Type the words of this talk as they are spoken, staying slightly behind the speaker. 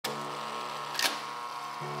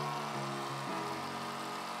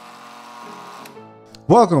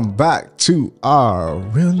Welcome back to our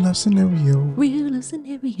real love scenario. Real love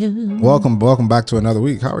scenario. Welcome back to another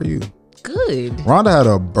week. How are you? Good. Rhonda had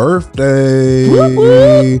a birthday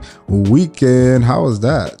weekend. How was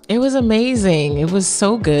that? It was amazing. It was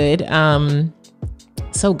so good.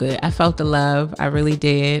 So good. I felt the love. I really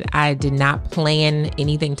did. I did not plan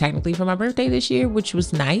anything technically for my birthday this year, which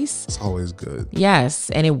was nice. It's always good. Yes.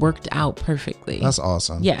 And it worked out perfectly. That's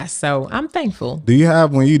awesome. Yes. So I'm thankful. Do you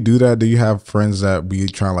have, when you do that, do you have friends that be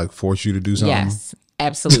trying to like force you to do something? Yes.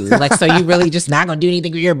 Absolutely. Like, so you really just not gonna do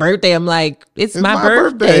anything for your birthday? I'm like, it's my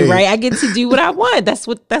birthday, right? I get to do what I want. That's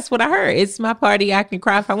what I heard. It's my party. I can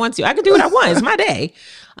cry if I want to. I can do what I want. It's my day.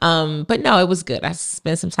 But no, it was good. I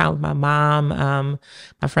spent some time with my mom.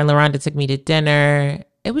 My friend LaRonda took me to dinner.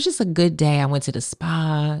 It was just a good day. I went to the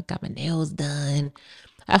spa, got my nails done.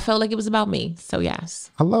 I felt like it was about me. So yes.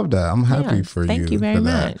 I love that. I'm happy for you. Thank you very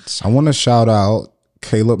much. I want to shout out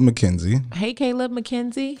Caleb McKenzie. Hey, Caleb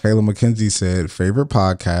McKenzie. Caleb McKenzie said, favorite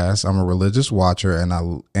podcast. I'm a religious watcher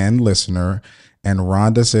and listener. And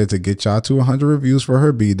Rhonda said to get y'all to 100 reviews for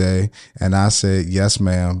her B-Day. And I said, yes,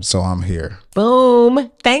 ma'am. So I'm here. Boom.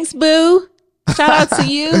 Thanks, boo. Shout out to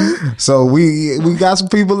you. So we got some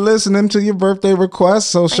people listening to your birthday request.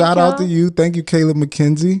 So shout out to you. Thank you, Caleb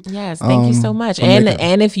McKenzie. Yes, thank you so much.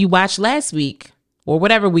 And if you watched last week or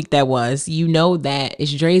whatever week that was, you know that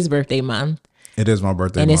it's Dre's birthday month. It is my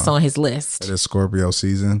birthday and month. It's on his list. It is Scorpio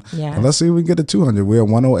season. Yeah. Let's see if we can get to 200. We're at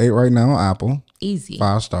 108 right now on Apple. Easy.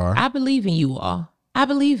 5-star. I believe in you all. I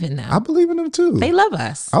believe in them. I believe in them too. They love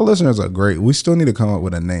us. Our listeners are great. We still need to come up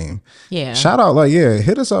with a name. Yeah. Shout out,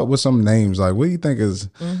 hit us up with some names. Like, what do you think is,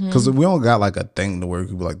 because we don't got like a thing to where we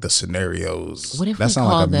could be like the scenarios. What if that we sound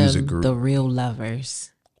call like a them music group. The Real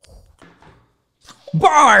Lovers?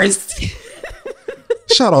 Bars.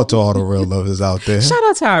 Shout out to all the real lovers out there. Shout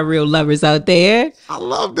out to our real lovers out there. I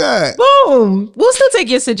love that. Boom. We'll still take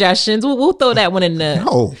your suggestions. We'll throw that one in the.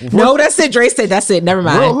 No, that's it. Dre said that's it. Never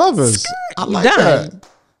mind. Real lovers. I like that.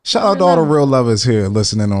 Shout out to all the real lovers here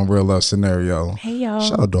listening on Real Love Scenario. Hey y'all.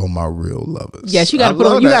 Shout out to all my real lovers. Yes, you gotta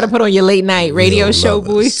put on your late night radio show,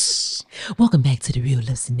 boys. Welcome back to the Real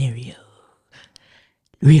Love Scenario.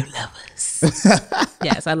 Real lovers.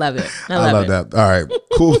 Yes, I love it. I love that. All right,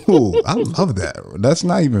 cool. I love that. That's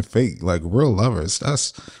not even fake. Like real lovers.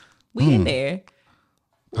 That's we in there.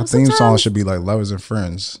 Our theme song should be like lovers and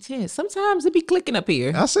friends. Yeah, sometimes it be clicking up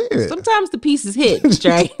here. I see it. Sometimes the pieces hit,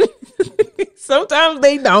 right? Sometimes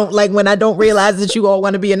they don't. Like when I don't realize that you all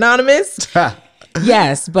want to be anonymous.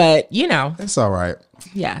 Yes, but you know. It's all right.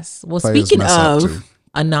 Yes. Well, speaking of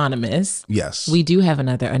anonymous. Yes. We do have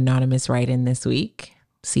another anonymous write-in this week.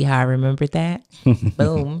 See how I remembered that?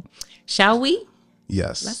 Boom. Shall we?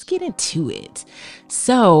 Yes. Let's get into it.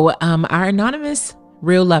 So our anonymous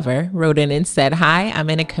real lover wrote in and said, hi,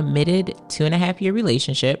 I'm in a committed 2.5-year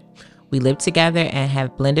relationship. We live together and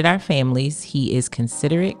have blended our families. He is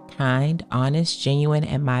considerate, kind, honest, genuine,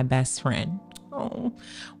 and my best friend. Oh.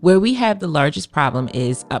 Where we have the largest problem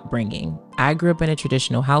is upbringing. I grew up in a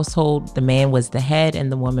traditional household. The man was the head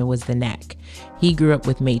and the woman was the neck. He grew up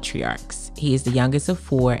with matriarchs. He is the youngest of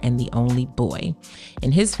 4 and the only boy.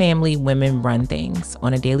 In his family, women run things.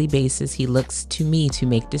 On a daily basis, he looks to me to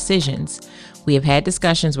make decisions. We have had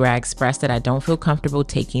discussions where I express that I don't feel comfortable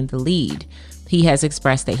taking the lead. He has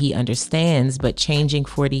expressed that he understands, but changing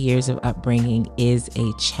 40 years of upbringing is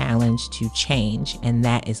a challenge to change, and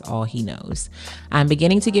that is all he knows. I'm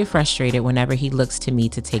beginning to get frustrated whenever he looks to me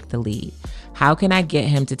to take the lead. How can I get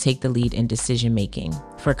him to take the lead in decision making?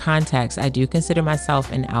 For context, I do consider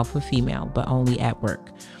myself an alpha female, but only at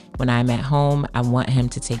work. When I'm at home, I want him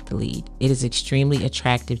to take the lead. It is extremely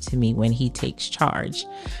attractive to me when he takes charge.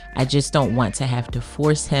 I just don't want to have to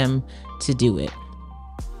force him to do it.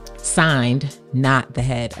 Signed, not the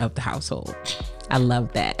head of the household. I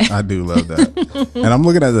love that. I do love that. And I'm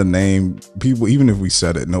looking at the name. People, even if we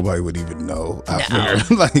said it, nobody would even know. I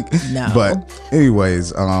figured. No. But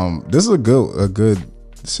anyways, this is a good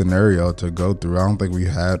scenario to go through. I don't think we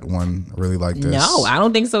had one really like this. No, I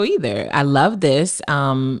don't think so either. I love this.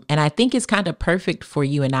 And I think it's kind of perfect for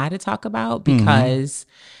you and I to talk about because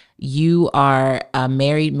you are a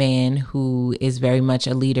married man who is very much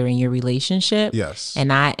a leader in your relationship. Yes.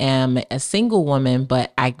 And I am a single woman,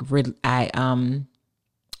 but I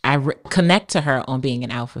connect to her on being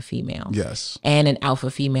an alpha female. Yes. And an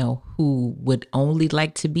alpha female who would only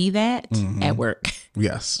like to be that at work.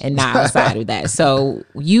 Yes. And not outside of that. So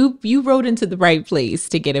you wrote into the right place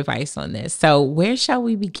to get advice on this. So where shall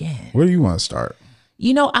we begin? Where do you want to start?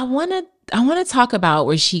 You know, I want to talk about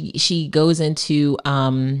where she goes into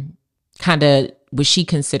kind of what she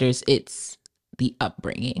considers it's the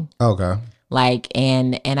upbringing. Okay. Like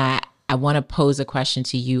and I I want to pose a question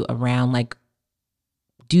to you around like,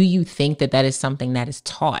 do you think that that is something that is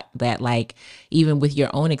taught, that like, even with your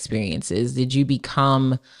own experiences, did you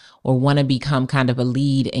become or want to become kind of a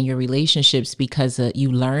lead in your relationships because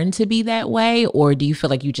you learned to be that way? Or do you feel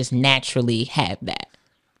like you just naturally have that?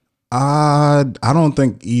 I don't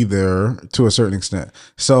think either, to a certain extent.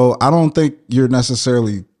 So I don't think you're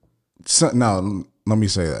necessarily, no, let me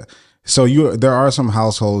say that. So there are some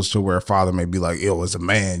households to where a father may be like, yo, as a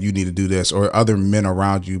man, you need to do this. Or other men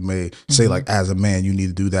around you may say like, as a man, you need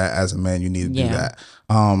to do that. As a man, you need to do that.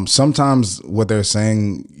 Sometimes what they're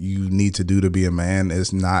saying you need to do to be a man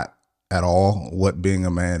is not at all what being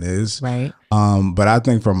a man is. Right. But I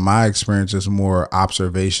think from my experience, it's more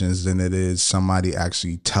observations than it is somebody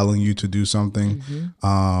actually telling you to do something,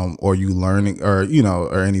 or you learning, or, you know,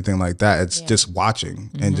 or anything like that. It's just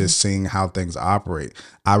watching and just seeing how things operate.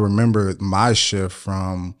 I remember my shift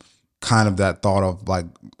from kind of that thought of like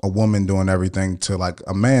a woman doing everything to like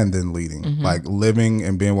a man then leading, like living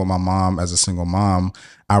and being with my mom as a single mom.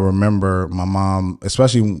 I remember my mom,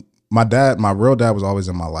 especially my dad, my real dad was always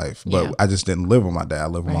in my life, but I just didn't live with my dad. I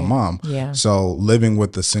lived with my mom. Yeah. So living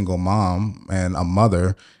with the single mom and a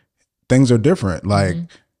mother, things are different. Like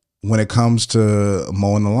when it comes to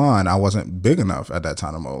mowing the lawn, I wasn't big enough at that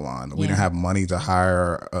time to mow the lawn. We didn't have money to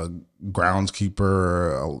hire a groundskeeper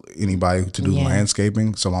or anybody to do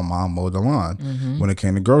landscaping. So my mom mowed the lawn. When it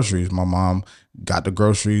came to groceries, my mom got the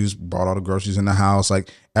groceries, brought all the groceries in the house, like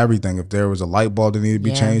everything. If there was a light bulb that needed to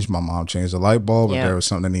be changed, my mom changed the light bulb. If there was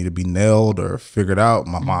something that needed to be nailed or figured out,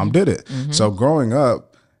 my mom did it. So growing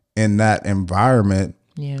up in that environment,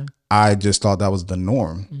 I just thought that was the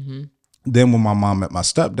norm. Then when my mom met my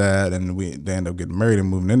stepdad and they ended up getting married and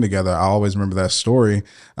moving in together, I always remember that story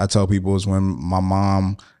I tell people is when my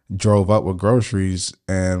mom drove up with groceries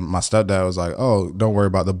and my stepdad was like, oh, don't worry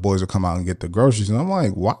about, the boys will come out and get the groceries. And I'm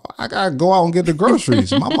like, why I gotta go out and get the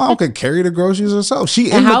groceries? My mom could carry the groceries herself.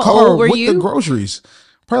 She in the car with the groceries.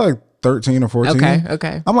 Probably like 13 or 14.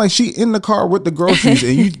 Okay. I'm like, she in the car with the groceries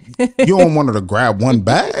and you don't want her to grab one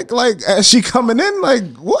bag? Like, as she coming in, like,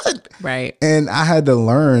 what? Right. And I had to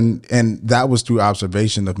learn, and that was through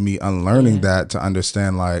observation of me unlearning that to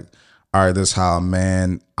understand, like, all right, this is how a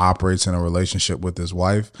man operates in a relationship with his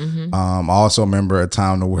wife. I also remember a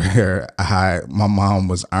time where my mom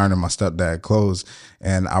was ironing my stepdad clothes,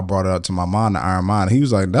 and I brought it up to my mom to iron mine. He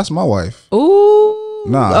was like, that's my wife. Ooh,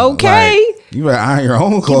 nah, okay. Like, you better iron your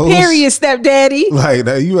own clothes. Period, stepdaddy. Like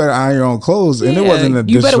that, you better iron your own clothes, and it wasn't a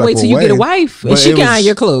you better wait till you get a wife, and she can iron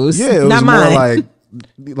your clothes. Yeah, it not was mine. More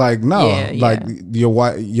like no, like your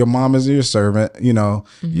wife, your mom is your servant, you know,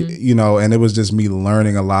 you know, and it was just me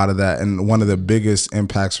learning a lot of that. And one of the biggest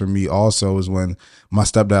impacts for me also is when my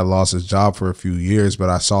stepdad lost his job for a few years, but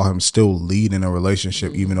I saw him still lead in a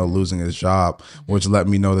relationship, even though losing his job, which let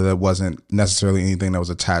me know that it wasn't necessarily anything that was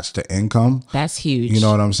attached to income. That's huge. You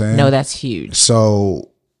know what I'm saying? No, that's huge. So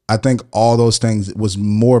I think all those things was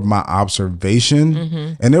more of my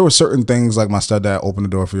observation. And there were certain things like my stepdad opened the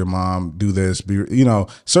door for your mom, do this, be, you know,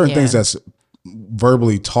 certain things that's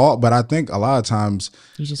verbally taught. But I think a lot of times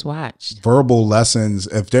you just watched verbal lessons,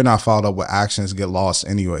 if they're not followed up with actions, get lost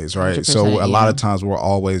anyways. Right. So a lot of times we're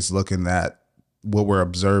always looking at what we're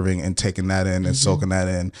observing and taking that in and soaking that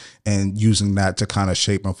in and using that to kind of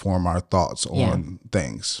shape and form our thoughts on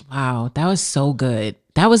things. Wow. That was so good.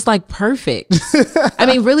 That was like perfect. I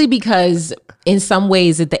mean, really, because in some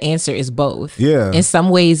ways the answer is both. Yeah. In some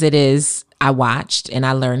ways it is, I watched and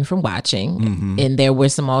I learned from watching. And there were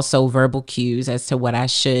some also verbal cues as to what I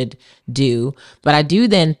should do. But I do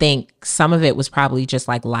then think some of it was probably just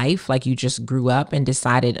like life, like you just grew up and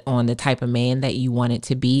decided on the type of man that you wanted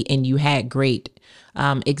to be. And you had great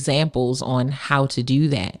examples on how to do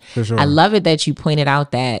that. For sure. I love it that you pointed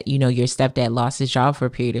out that, you know, your stepdad lost his job for a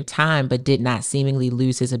period of time, but did not seemingly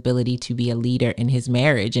lose his ability to be a leader in his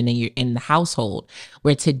marriage and in the household,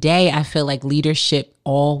 where today I feel like leadership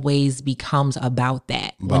always becomes about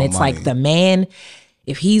that. When it's money. Like the man,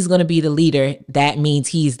 if he's going to be the leader, that means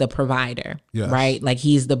he's the provider, right? Like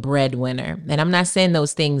he's the breadwinner. And I'm not saying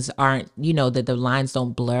those things aren't, you know, that the lines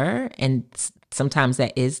don't blur, and sometimes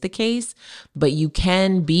that is the case, but you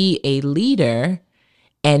can be a leader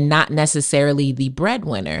and not necessarily the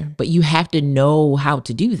breadwinner, but you have to know how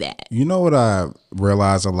to do that. You know what I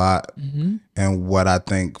realize a lot, and what I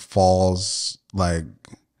think falls, like,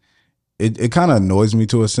 it kind of annoys me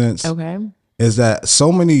to a sense. Okay. Is that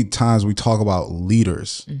so many times we talk about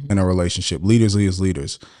leaders in a relationship,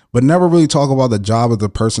 leaders, but never really talk about the job of the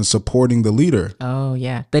person supporting the leader. Oh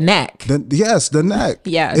yeah. The neck. The neck.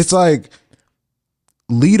 Yes. It's like,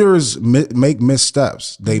 leaders make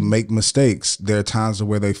missteps. They make mistakes. There are times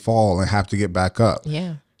where they fall and have to get back up.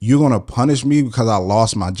 Yeah. you're going to punish me because I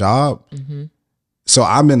lost my job. Mm-hmm. So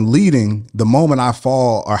I've been leading. The moment I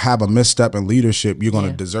fall or have a misstep in leadership, you're going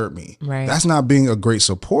to desert me. Right. That's not being a great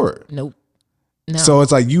support. Nope. No. So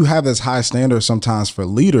it's like you have this high standard sometimes for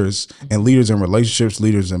leaders and leaders in relationships,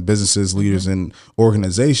 leaders in businesses, leaders in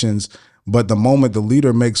organizations. But the moment the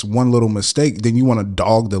leader makes one little mistake, then you want to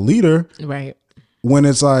dog the leader. Right. When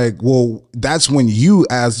it's like, well, that's when you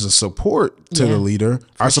as the support to the leader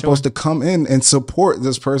are supposed to come in and support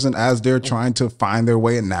this person as they're trying to find their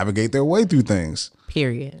way and navigate their way through things.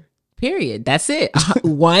 Period. That's it.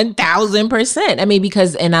 1000%. I mean,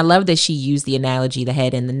 because, and I love that she used the analogy, the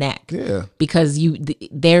head and the neck. Yeah. Because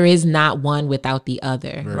there is not one without the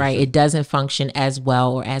other, right? True. It doesn't function as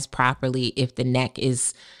well or as properly if the neck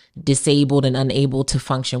is disabled and unable to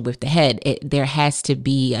function with the head. There has to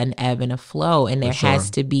be an ebb and a flow, and there has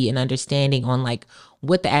to be an understanding on like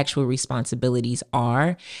what the actual responsibilities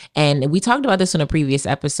are. And we talked about this in a previous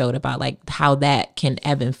episode about like how that can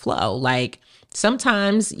ebb and flow. Like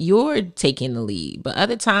sometimes you're taking the lead, but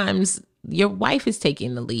other times your wife is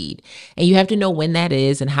taking the lead, and you have to know when that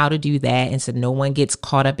is and how to do that. And so no one gets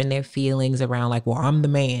caught up in their feelings around like, well, I'm the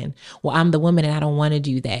man, well, I'm the woman, and I don't want to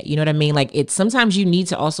do that. You know what I mean? Like it's sometimes you need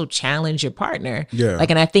to also challenge your partner. Yeah.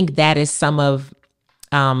 Like, and I think that is some of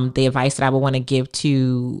the advice that I would want to give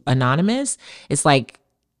to Anonymous. It's like,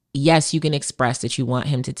 yes, you can express that you want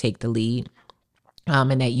him to take the lead,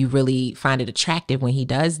 and that you really find it attractive when he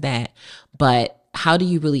does that. But how do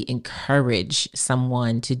you really encourage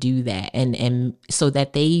someone to do that and so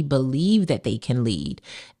that they believe that they can lead?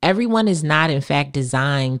 Everyone is not, in fact,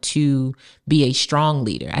 designed to be a strong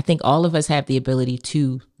leader. I think all of us have the ability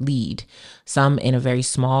to lead, some in a very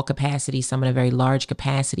small capacity, some in a very large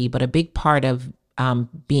capacity. But a big part of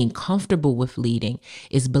being comfortable with leading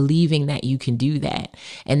is believing that you can do that.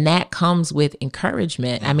 And that comes with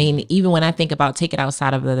encouragement. I mean, even when I think about take it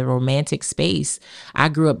outside of the romantic space, I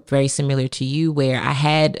grew up very similar to you, where I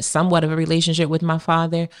had somewhat of a relationship with my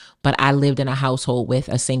father, but I lived in a household with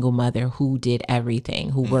a single mother who did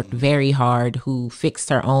everything, who worked very hard, who fixed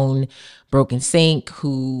her own broken sink,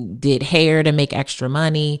 who did hair to make extra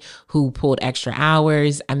money, who pulled extra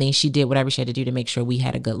hours. I mean, she did whatever she had to do to make sure we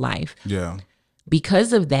had a good life. Yeah.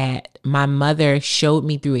 Because of that, my mother showed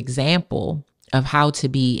me through example of how to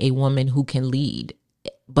be a woman who can lead,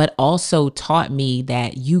 but also taught me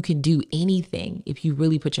that you can do anything if you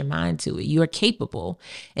really put your mind to it. You are capable.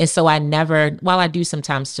 And so I never, while I do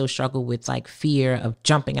sometimes still struggle with like fear of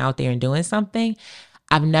jumping out there and doing something,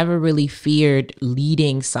 I've never really feared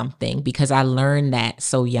leading something because I learned that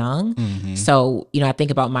so young. Mm-hmm. So, you know, I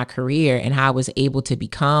think about my career and how I was able to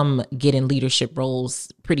get in leadership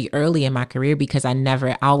roles pretty early in my career because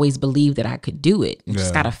I always believed that I could do it. You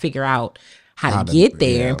just got to figure out how to get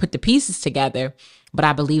there and put the pieces together. But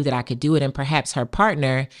I believe that I could do it. And perhaps her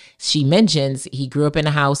partner, she mentions he grew up in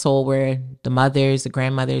a household where the mothers, the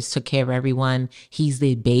grandmothers took care of everyone. He's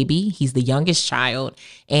the baby. He's the youngest child.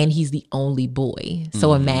 And he's the only boy.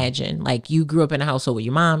 So imagine, like, you grew up in a household with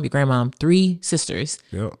your mom, your grandmom, 3 sisters,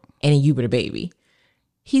 and then you were the baby.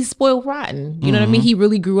 He's spoiled rotten. You know what I mean? He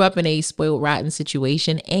really grew up in a spoiled rotten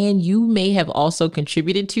situation. And you may have also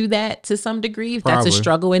contributed to that to some degree. If that's a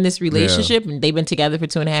struggle in this relationship, and they've been together for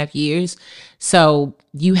 2.5 years. So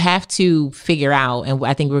you have to figure out, and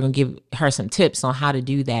I think we're going to give her some tips on how to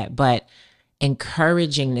do that. But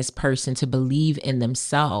encouraging this person to believe in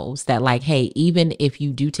themselves that like, hey, even if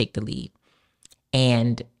you do take the lead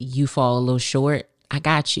and you fall a little short, I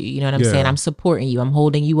got you. You know what I'm saying? I'm supporting you. I'm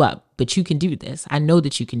holding you up, but you can do this. I know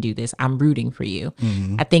that you can do this. I'm rooting for you.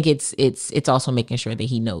 I think it's also making sure that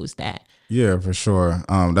he knows that. Yeah, for sure.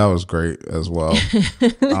 That was great as well.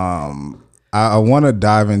 I want to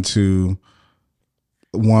dive into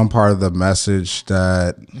one part of the message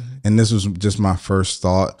that, and this was just my first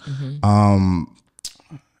thought.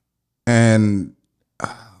 And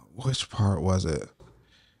which part was it?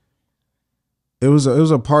 It was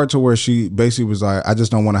a part to where she basically was like, I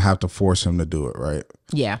just don't want to have to force him to do it, right?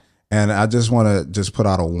 Yeah. And I just want to just put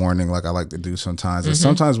out a warning like I like to do sometimes. And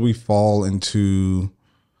sometimes we fall into,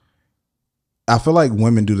 I feel like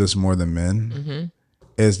women do this more than men,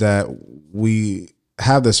 is that we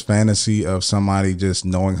have this fantasy of somebody just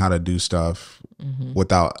knowing how to do stuff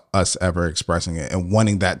without us ever expressing it and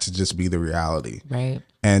wanting that to just be the reality. Right.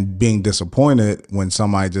 And being disappointed when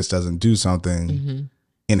somebody just doesn't do something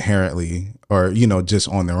inherently or, you know, just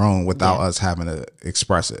on their own without us having to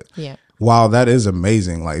express it. Yeah. while that is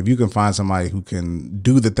amazing, like if you can find somebody who can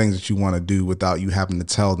do the things that you want to do without you having to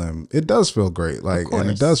tell them, it does feel great. Like, and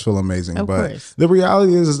it does feel amazing. But the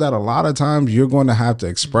reality is that a lot of times you're going to have to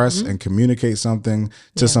express and communicate something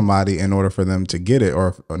to somebody in order for them to get it,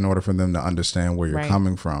 or in order for them to understand where you're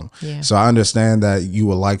coming from. So I understand that you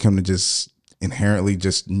would like him to just inherently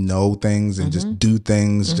just know things and just do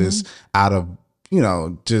things just out of, you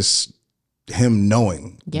know, just him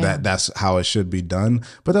knowing that that's how it should be done,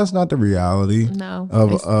 but that's not the reality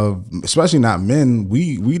of especially not men.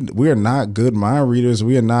 We are not good mind readers.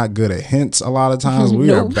 We are not good at hints. A lot of times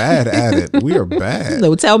we are bad at it. We are bad.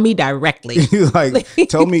 No, tell me directly. Like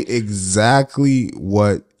tell me exactly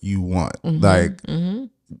what you want. Like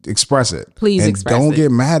express it, please, and express don't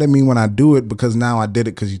get mad at me when I do it, because now I did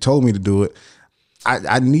it because you told me to do it.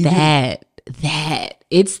 I need that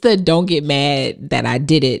it's the don't get mad that I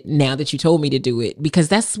did it now that you told me to do it, because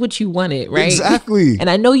that's what you wanted, right? Exactly. And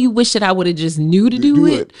I know you wish that I would have just knew to do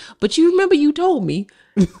it, but you remember you told me.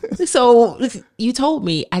 So you told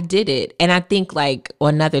me, I did it. And I think like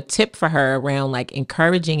another tip for her around like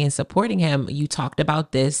encouraging and supporting him, you talked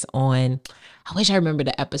about this on, I wish I remember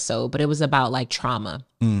the episode, but it was about like trauma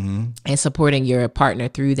and supporting your partner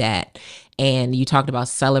through that. And you talked about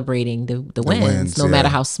celebrating the wins, no matter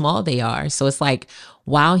how small they are. So it's like,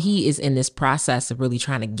 while he is in this process of really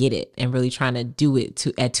trying to get it and really trying to do it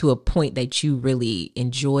to a point that you really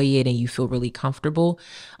enjoy it and you feel really comfortable,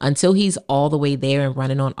 until he's all the way there and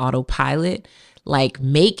running on autopilot, like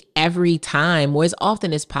make every time, or as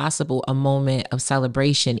often as possible, a moment of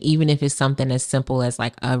celebration, even if it's something as simple as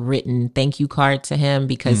like a written thank you card to him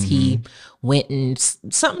because he went and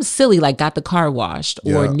something silly like got the car washed,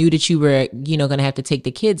 or knew that you were, you know, gonna have to take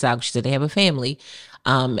the kids out. She said they have a family.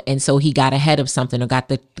 And so he got ahead of something, or got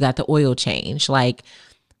the oil change. Like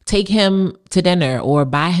take him to dinner or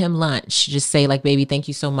buy him lunch. Just say like, baby, thank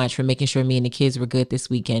you so much for making sure me and the kids were good this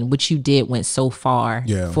weekend. What you did went so far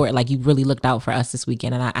for it. Like you really looked out for us this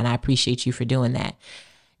weekend. And I appreciate you for doing that.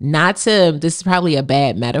 This is probably a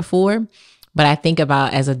bad metaphor, but I think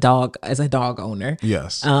about as a dog owner.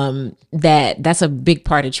 Yes. That's a big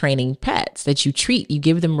part of training pets, that you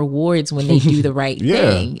give them rewards when they do the right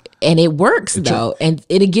thing. And it works though. And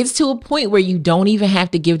it gets to a point where you don't even have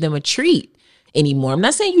to give them a treat anymore. I'm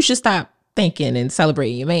not saying you should stop thanking and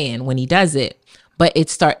celebrating your man when he does it, but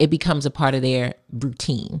it becomes a part of their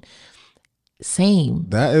routine. Same.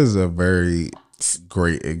 That is a very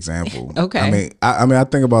great example. Okay. I mean, I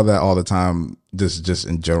think about that all the time. Just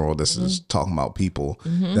in general, this is talking about people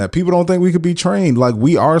that people don't think we could be trained. Like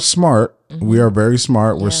we are smart. We are very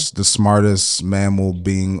smart. We're the smartest mammal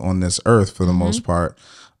being on this earth for the most part.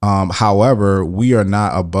 However, we are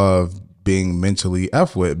not above being mentally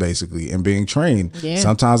F-wit basically and being trained.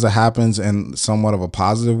 Sometimes it happens in somewhat of a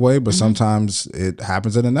positive way, but sometimes it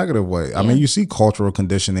happens in a negative way. I mean, you see cultural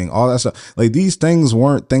conditioning, all that stuff. Like these things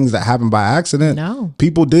weren't things that happened by accident. No.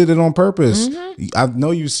 People did it on purpose. I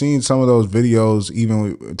know you've seen some of those videos, even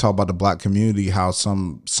we talk about the black community, how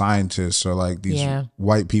some scientists or like these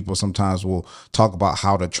white people sometimes will talk about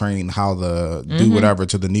how to train, how to do whatever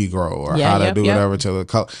to the Negro, or how to do whatever to the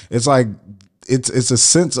color. It's like, it's a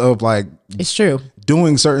sense of like, it's true,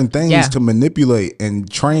 doing certain things to manipulate and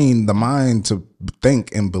train the mind to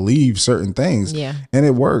think and believe certain things. And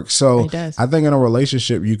it works. So I think in a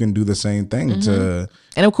relationship you can do the same thing to,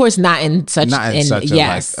 and of course not in such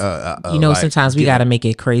yes, you know, like, sometimes we got to make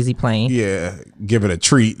it crazy plain. Give it a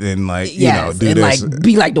treat and like you know, do and this, like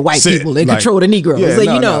be like the white people and control the Negroes. Like,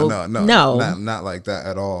 no, you know, no, not like that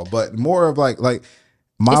at all. But more of like my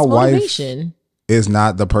it's wife motivation. Is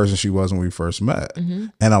not the person she was when we first met.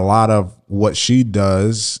 And a lot of what she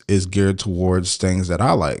does is geared towards things that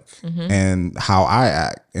I like and how I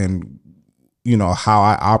act and, you know, how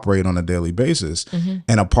I operate on a daily basis.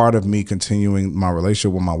 And a part of me continuing my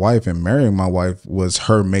relationship with my wife and marrying my wife was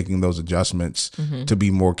her making those adjustments to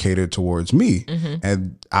be more catered towards me.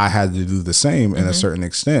 And I had to do the same in a certain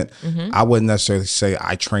extent. I wouldn't necessarily say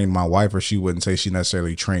I trained my wife, or she wouldn't say she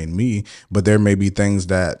necessarily trained me, but there may be things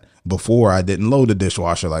that before I didn't load the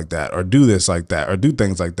dishwasher like that, or do this like that, or do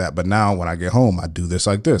things like that. But now when I get home, I do this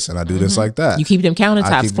like this, and I do this like that. You keep them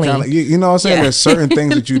countertops clean. You know what I'm saying? There's certain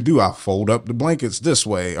things that you do. I fold up the blankets this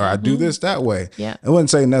way, or I do this that way. I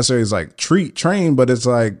wouldn't say necessarily it's like train, but it's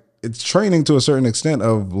like, it's training to a certain extent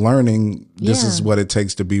of learning this is what it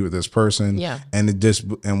takes to be with this person. And it just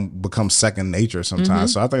becomes second nature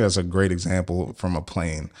sometimes. So I think that's a great example from a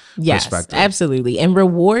plain perspective. Absolutely. And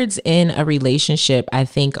rewards in a relationship, I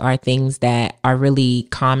think, are things that are really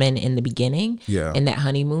common in the beginning, in that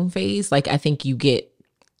honeymoon phase. Like I think you get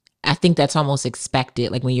I think that's almost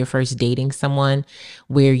expected. Like when you're first dating someone,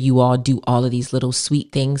 where you all do all of these little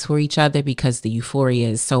sweet things for each other because the euphoria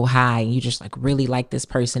is so high. And you just like really like this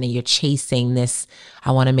person and you're chasing this.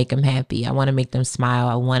 I want to make them happy. I want to make them smile.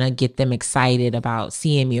 I want to get them excited about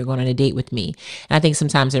seeing me or going on a date with me. And I think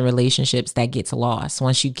sometimes in relationships that gets lost.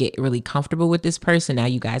 Once you get really comfortable with this person, now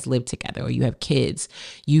you guys live together or you have kids,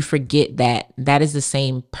 you forget that that is the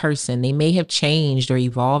same person. They may have changed or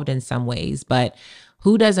evolved in some ways, but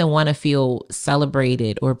who doesn't want to feel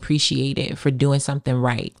celebrated or appreciated for doing something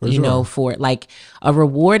right? For for like a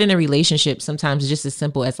reward in a relationship, sometimes just as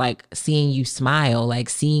simple as like seeing you smile, like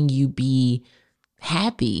seeing you be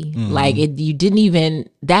happy. Like you didn't even,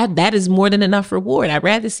 that is more than enough reward. I'd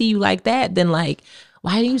rather see you like that than like,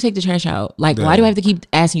 why didn't you take the trash out? Like, why do I have to keep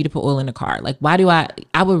asking you to put oil in the car? Like, why do I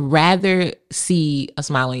would rather see a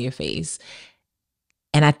smile on your face.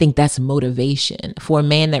 And I think that's motivation for a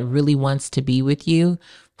man that really wants to be with you,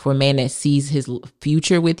 for a man that sees his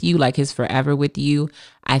future with you, like his forever with you.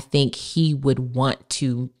 I think he would want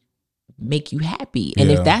to make you happy.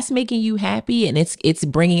 And if that's making you happy and it's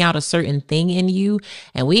bringing out a certain thing in you,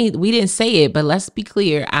 and we didn't say it, but let's be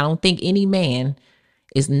clear, I don't think any man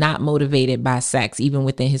is not motivated by sex, even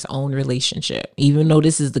within his own relationship, even though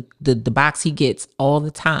this is the box he gets all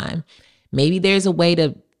the time. Maybe there's a way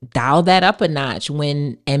to dial that up a notch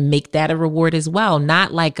and make that a reward as well.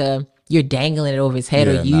 Not like you're dangling it over his head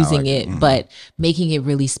or using but making it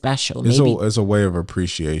really special. It's a way of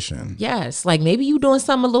appreciation. Yes. Like maybe you doing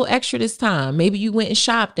something a little extra this time. Maybe you went and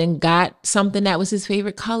shopped and got something that was his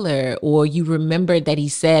favorite color, or you remembered that he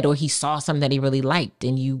said, or he saw something that he really liked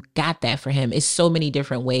and you got that for him. It's so many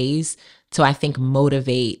different ways to, I think,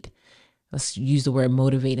 motivate. Let's use the word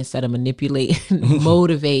motivate instead of manipulate.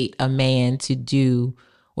 Motivate a man to do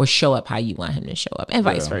or show up how you want him to show up, and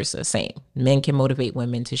vice versa. Same. Men can motivate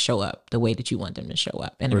women to show up the way that you want them to show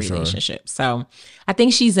up in a relationship. So I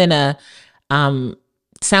think she's in a,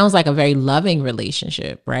 sounds like a very loving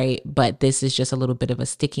relationship, right? But this is just a little bit of a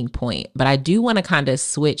sticking point. But I do want to kind of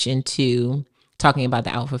switch into talking about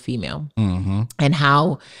the alpha female and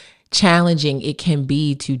how challenging it can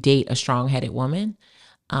be to date a strong-headed woman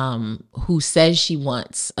who says she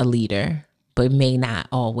wants a leader, but may not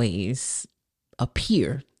always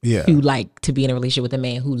appear to like to be in a relationship with a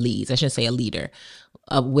man who leads. I shouldn't say a leader,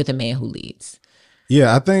 with a man who leads.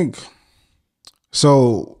 Yeah, I think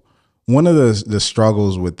so. One of the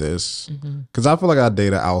struggles with this, because I feel like I date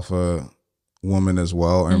an alpha woman as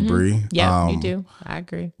well, and Bree. Yeah, you do. I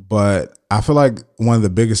agree. But I feel like one of the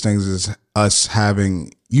biggest things is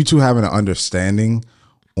you two having an understanding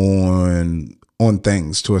on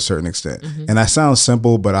things to a certain extent. And that sounds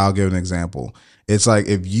simple, but I'll give an example. It's like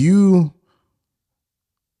if you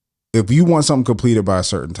want something completed by a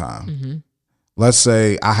certain time, let's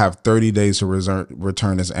say I have 30 days to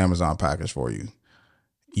return this Amazon package for you.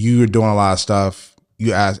 You're doing a lot of stuff.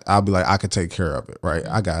 You ask, I'll be like, I could take care of it, right?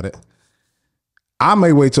 I got it. I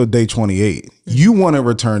may wait till day 28. You want to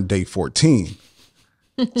return day 14.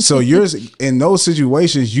 So in those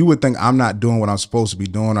situations, you would think I'm not doing what I'm supposed to be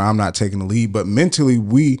doing, or I'm not taking the lead. But mentally,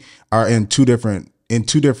 we are in two different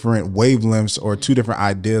wavelengths or two different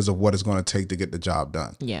ideas of what it's going to take to get the job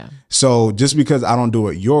done. Yeah. So just because I don't do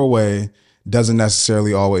it your way doesn't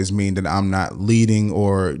necessarily always mean that I'm not leading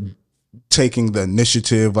or taking the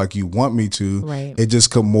initiative like you want me to. Right. It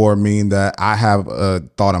just could more mean that I have a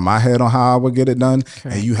thought in my head on how I would get it done.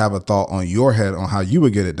 Correct. And you have a thought on your head on how you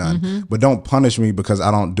would get it done. But don't punish me because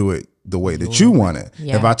I don't do it the way that you want it.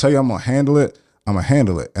 Yeah. If I tell you I'm going to handle it, I'm going to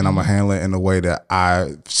handle it. And I'm going to handle it in the way that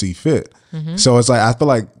I see fit. So it's like, I feel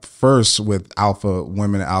like first with alpha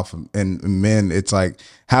women, alpha and men, it's like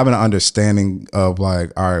having an understanding of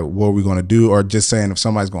like, all right, what are we going to do? Or just saying if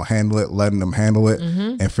somebody's going to handle it, letting them handle it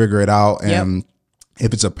and figure it out. And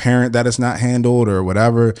if it's a parent that it's not handled or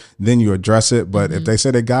whatever, then you address it. But if they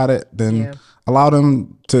say they got it, then allow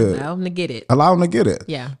them to get it. Allow them to get it.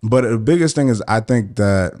 Yeah. But the biggest thing is I think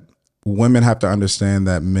that women have to understand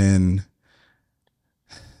that men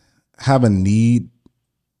have a need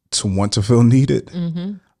to want to feel needed.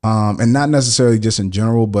 And not necessarily just in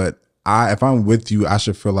general, but if I'm with you, I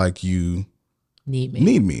should feel like you need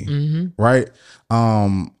me. Right.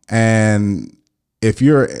 And if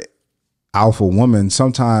you're an alpha woman,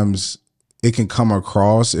 sometimes it can come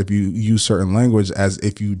across if you use certain language as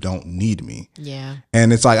if you don't need me. Yeah.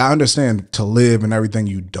 And it's like, I understand to live and everything,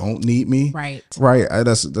 you don't need me. Right. Right.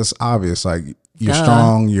 That's obvious. Like, you're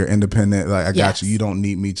strong, you're independent. Like, I got you. You don't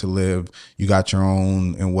need me to live. You got your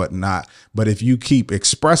own and whatnot. But if you keep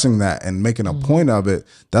expressing that and making a point of it,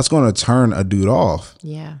 that's going to turn a dude off.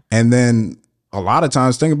 Yeah. And then a lot of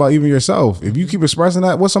times, think about even yourself. If you keep expressing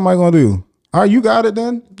that, what's somebody going to do? All right, you got it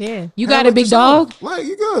then. Yeah, you got it, big dog. Like,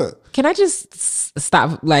 you good. Can I just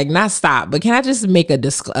stop? Like, not stop, but can I just make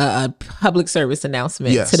a public service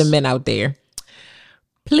announcement to the men out there?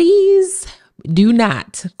 Please do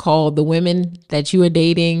not call the women that you are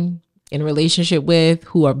dating, in a relationship with,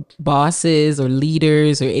 who are bosses or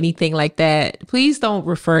leaders or anything like that. Please don't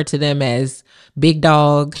refer to them as big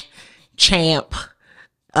dog, champ,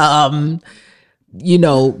 you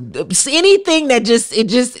know, anything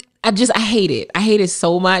that I hate it. I hate it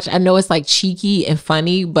so much. I know it's like cheeky and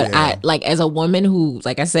funny, but I like, as a woman who,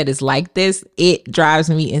 like I said, is like this, it drives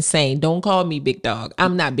me insane. Don't call me big dog.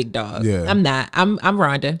 I'm not big dog. Yeah. I'm not. I'm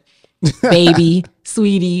Rhonda. Baby,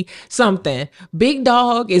 sweetie, something. Big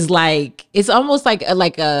dog is like, it's almost like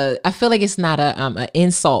a I feel like it's not a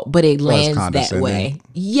insult, but it lands that way.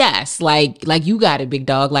 Yes, like you got it, big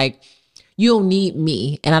dog. Like, you don't need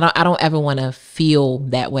me, and I don't ever want to feel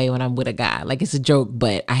that way when I'm with a guy. Like, it's a joke,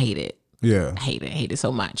 but I hate it. Yeah, I hate it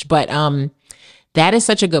so much. But that is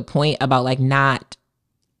such a good point about like not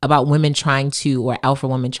about women trying to, or alpha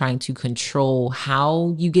women trying to control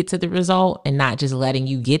how you get to the result and not just letting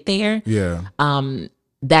you get there. Yeah.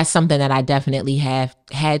 That's something that I definitely have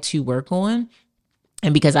had to work on.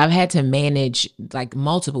 And because I've had to manage like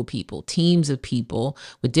multiple people, teams of people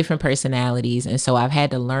with different personalities. And so I've had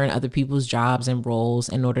to learn other people's jobs and roles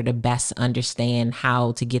in order to best understand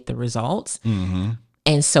how to get the results. Mm-hmm.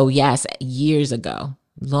 And so, yes, years ago,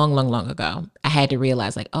 long ago, I had to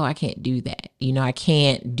realize like, oh, I can't do that. You know, I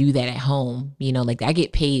can't do that at home. You know, like I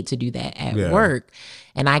get paid to do that at work.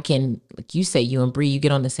 And I can, like you say, you and Bree, you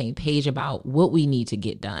get on the same page about what we need to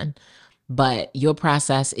get done. But your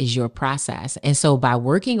process is your process. And so by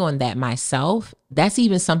working on that myself, that's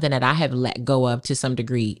even something that I have let go of to some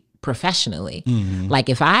degree professionally. Mm-hmm. Like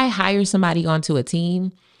if I hire somebody onto a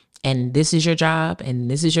team and this is your job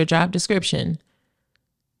and this is your job description,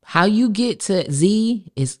 how you get to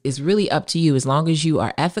Z is really up to you. As long as you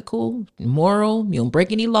are ethical, moral, you don't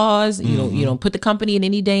break any laws, mm-hmm. you don't put the company in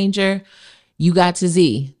any danger. You got to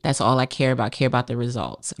Z. That's all I care about the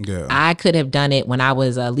results. Yeah. I could have done it when I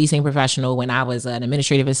was a leasing professional, when I was an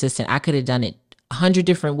administrative assistant. I could have done it 100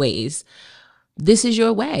 different ways. This is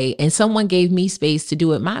your way. And someone gave me space to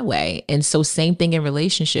do it my way. And so same thing in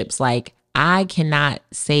relationships. Like, I cannot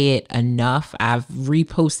say it enough. I've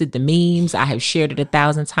reposted the memes. I have shared it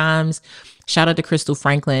 1,000 times. Shout out to Crystal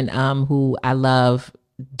Franklin, who I love,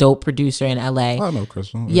 dope producer in LA. I know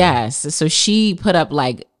Crystal. Yeah. Yes. So she put up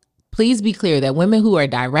like, please be clear that women who are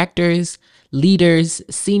directors, leaders,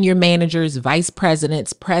 senior managers, vice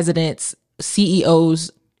presidents,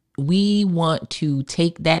 CEOs, we want to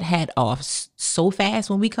take that hat off so fast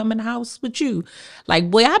when we come in the house with you. Like,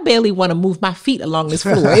 boy, I barely want to move my feet along this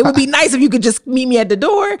floor. It would be nice if you could just meet me at the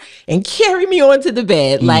door and carry me onto the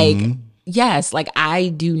bed. Mm-hmm. Like, yes, like I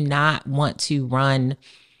do not want to run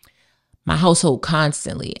my household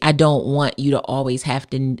constantly. I don't want you to always have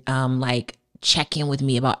to like check in with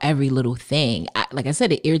me about every little thing. Like I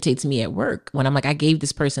said, it irritates me at work when I'm like, I gave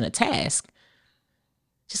this person a task.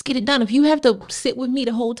 Just get it done. If you have to sit with me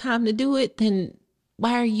the whole time to do it, then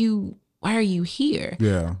why are you here?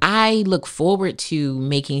 Yeah. I look forward to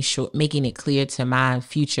making it clear to my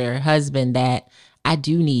future husband that I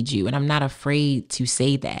do need you. And I'm not afraid to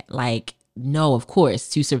say that. Like, no, of course,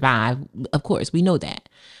 to survive. Of course, we know that.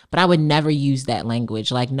 But I would never use that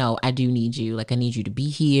language. Like, no, I do need you. Like, I need you to be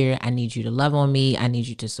here. I need you to love on me. I need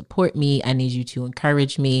you to support me. I need you to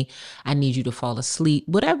encourage me. I need you to fall asleep.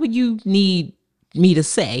 Whatever you need me to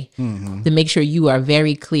say, mm-hmm. to make sure you are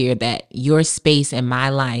very clear that your space in my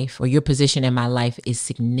life or your position in my life is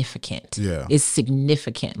significant. Yeah. It's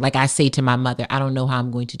significant. Like I say to my mother, I don't know how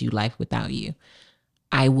I'm going to do life without you.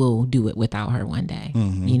 I will do it without her one day.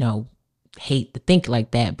 Mm-hmm. You know, hate to think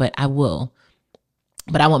like that, but I will.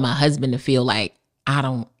 But I want my husband to feel like I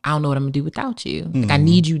don't know what I'm gonna do without you. Mm-hmm. Like I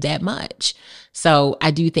need you that much. So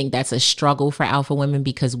I do think that's a struggle for alpha women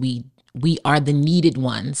because we are the needed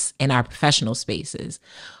ones in our professional spaces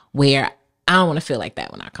where I don't want to feel like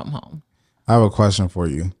that when I come home. I have a question for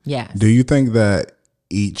you. Yes. Do you think that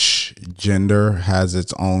each gender has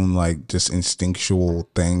its own like just instinctual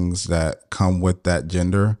things that come with that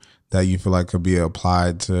gender that you feel like could be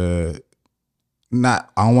applied to I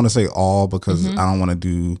don't want to say all because mm-hmm. I don't want to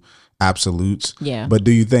do absolutes. Yeah. But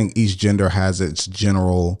do you think each gender has its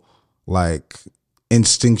general like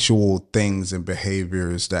instinctual things and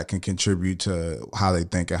behaviors that can contribute to how they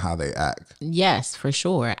think and how they act? Yes, for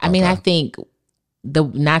sure. I mean, I think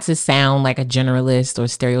not to sound like a generalist or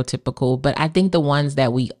stereotypical, but I think the ones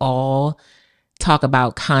that we all talk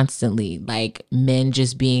about constantly, like men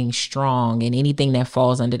just being strong, and anything that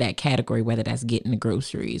falls under that category, whether that's getting the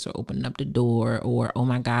groceries or opening up the door or, oh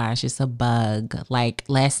my gosh, it's a bug. Like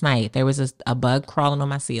last night, there was a bug crawling on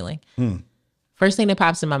my ceiling. First thing that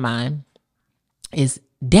pops in my mind is,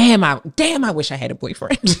 damn, I wish I had a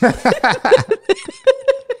boyfriend.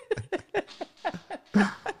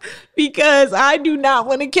 Because I do not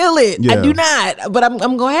want to kill it. Yeah. I do not. But I'm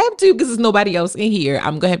going to have to, because there's nobody else in here.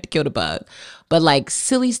 I'm going to have to kill the bug. But like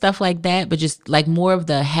silly stuff like that, but just like more of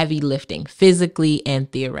the heavy lifting physically and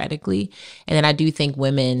theoretically. And then I do think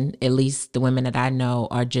women, at least the women that I know,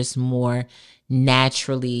 are just more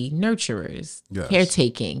naturally nurturers, yes.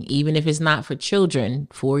 Caretaking, even if it's not for children,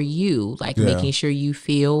 for you, like making sure you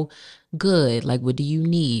feel good. Like, what do you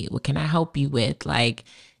need? What can I help you with? Like,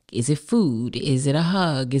 is it food? Is it a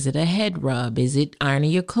hug? Is it a head rub? Is it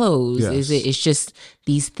ironing your clothes? Yes. It's just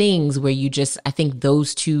these things where you just, I think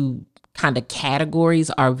those two kind of categories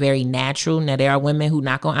are very natural. Now, there are women who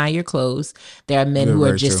not gonna iron your clothes. There are men who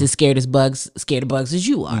are just as scared of bugs as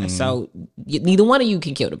you are. So neither one of you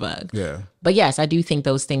can kill the bug. Yeah. But yes, I do think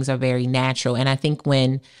those things are very natural. And I think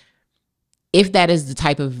if that is the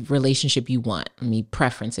type of relationship you want, let me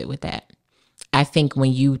preference it with that. I think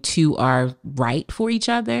when you two are right for each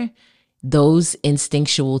other, those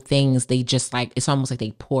instinctual things, they just like, it's almost like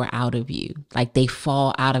they pour out of you. Like they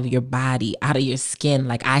fall out of your body, out of your skin.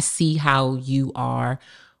 Like I see how you are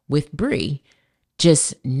with Brie,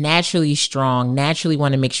 just naturally strong, naturally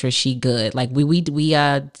want to make sure she good. Like we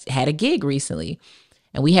had a gig recently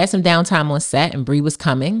and we had some downtime on set, and Brie was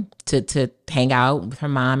coming to hang out with her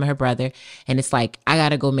mom and her brother. And it's like, I got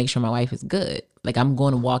to go make sure my wife is good. Like I'm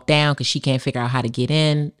going to walk down because she can't figure out how to get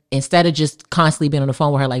in. Instead of just constantly being on the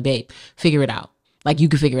phone with her, like, babe, figure it out. Like you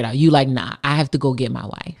can figure it out. You like, nah, I have to go get my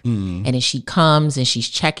wife. And then she comes and she's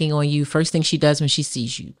checking on you. First thing she does when she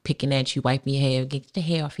sees you, picking at you, wiping your hair, get the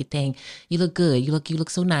hair off your thing. You look good. You look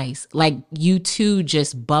so nice. Like you two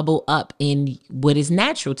just bubble up in what is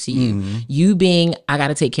natural to you. You being, I got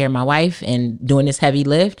to take care of my wife and doing this heavy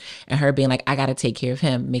lift, and her being like, I got to take care of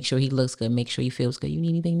him. Make sure he looks good. Make sure he feels good. You need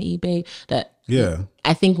anything to eat, babe?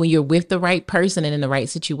 I think when you're with the right person and in the right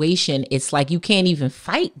situation, it's like you can't even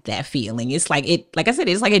fight that feeling. It's like like I said,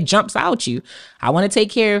 it's like it jumps out you. I want to take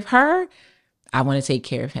care of her. I want to take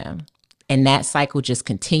care of him. And that cycle just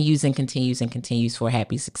continues and continues and continues for a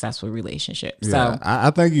happy, successful relationship. Yeah, so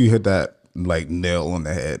I think you hit that like nail on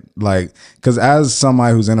the head. Like, because as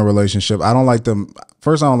somebody who's in a relationship, I don't like to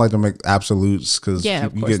make absolutes, because you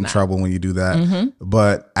get in trouble when you do that.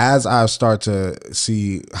 But as I start to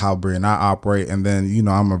see how Brie and I operate, and then,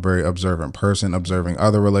 I'm a very observant person, observing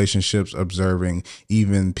other relationships, observing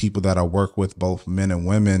even people that I work with, both men and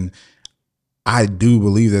women, I do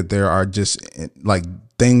believe that there are just like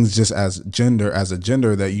things just as a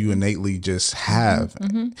gender that you innately just have.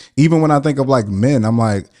 Even when I think of like men, I'm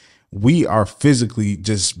like, we are physically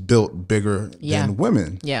just built bigger than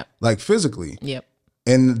women. Yeah. Like physically. Yep.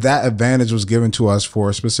 And that advantage was given to us for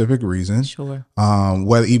a specific reason. Sure.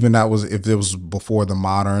 Whether even that was, if it was before the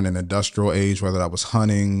modern and industrial age, whether that was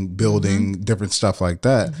hunting, building, different stuff like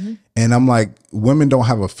that. And I'm like, women don't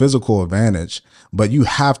have a physical advantage, but you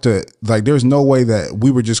have to, like, there's no way that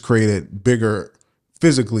we were just created bigger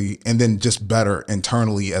physically and then just better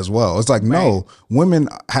internally as well. It's like, no, women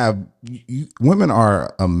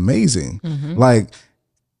are amazing. Like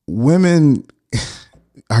women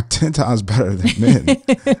are 10 times better than men.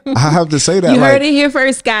 I have to say that. You heard it here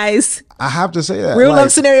first, guys. I have to say that. Real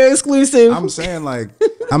Love Scenario exclusive. I'm saying, like,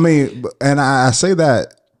 I mean, and I say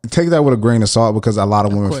that, take that with a grain of salt, because a lot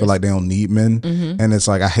of women feel like they don't need men. And it's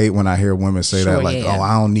like, I hate when I hear women say that, like, oh,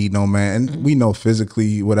 I don't need no man. And we know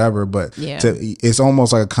physically, whatever, but it's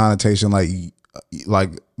almost like a connotation,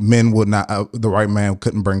 like men would not, the right man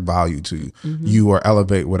couldn't bring value to you or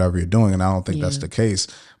elevate whatever you're doing. And I don't think that's the case.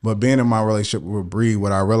 But being in my relationship with Brie,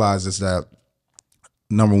 what I realized is that,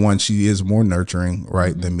 number one, she is more nurturing,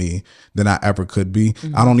 right, than me, than I ever could be.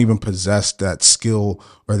 I don't even possess that skill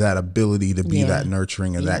or that ability to be that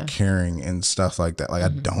nurturing and that caring and stuff like that. Like I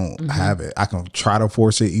don't have it. I can try to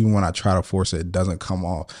force it. Even when I try to force it, it doesn't come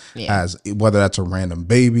off as, whether that's a random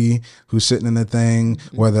baby who's sitting in the thing,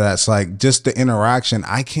 whether that's like just the interaction.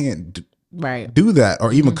 I can't do that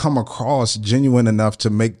or even come across genuine enough to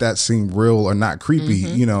make that seem real or not creepy,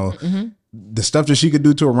 the stuff that she could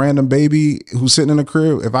do to a random baby who's sitting in a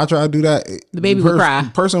crib. If I try to do that, the baby would cry.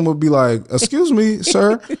 Person would be like, excuse me,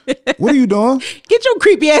 sir, what are you doing? Get your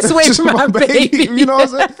creepy ass away from my baby. You know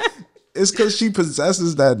what I'm saying? It's because she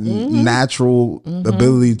possesses that natural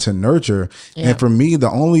ability to nurture. And for me, the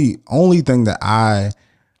only thing that I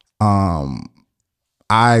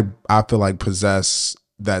feel like possess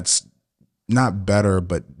that's not better,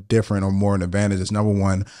 but different or more an advantage is, number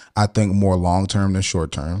one, I think more long term than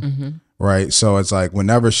short term. Right. So it's like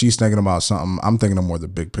whenever she's thinking about something, I'm thinking of more the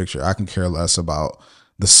big picture. I can care less about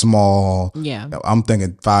the small. Yeah. I'm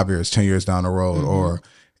thinking 5 years, 10 years down the road, or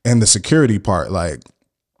in the security part. Like,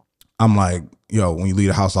 I'm like, yo, when you leave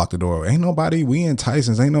the house, lock the door. Ain't nobody. We in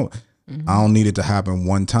Tyson's. Ain't no. I don't need it to happen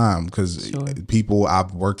one time, because people,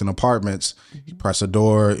 I've worked in apartments. You press a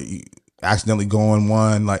door, you accidentally go in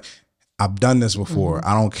one. Like, I've done this before.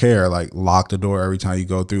 I don't care. Like, lock the door every time you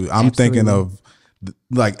go through. I'm thinking of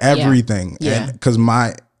like everything, and because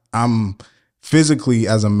I'm physically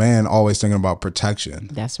as a man always thinking about protection.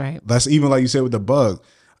 That's right. That's even like you said with the bug.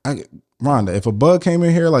 Rhonda, if a bug came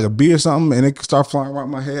in here, like a bee or something, and it could start flying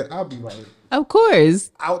around my head, I'd be like, of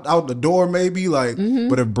course, out the door maybe. Like,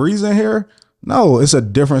 but if Bree's in here, no, it's a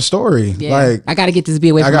different story. Yeah. Like, I got to get this bee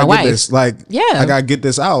away from my wife. This, like, I gotta get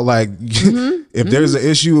this out. Like, if there's an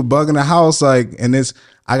issue with bug in the house, like, and it's,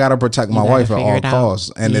 I gotta protect my wife at all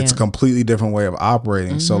costs, and it's a completely different way of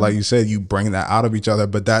operating. So, like you said, you bring that out of each other,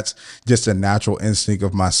 but that's just a natural instinct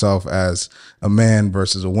of myself as a man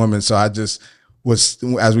versus a woman. So I just was,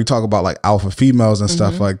 as we talk about like alpha females and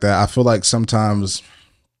stuff like that, I feel like sometimes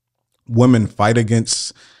women fight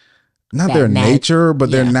against not that their nature,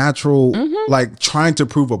 but their natural, like trying to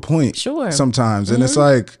prove a point. Sometimes, and it's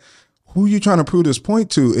like, who are you trying to prove this point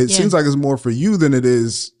to? It seems like it's more for you than it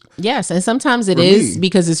is. Yes, and sometimes it is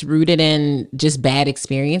because it's rooted in just bad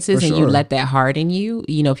experiences, and you let that harden you.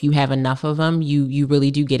 You know, if you have enough of them, you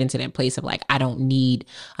really do get into that place of like, I don't need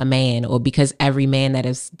a man, or because every man that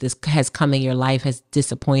has come in your life has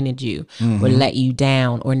disappointed you or let you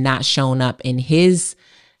down or not shown up in his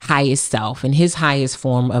highest self and his highest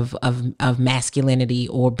form of masculinity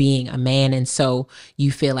or being a man. And so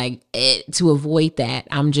you feel like to avoid that,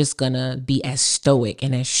 I'm just gonna be as stoic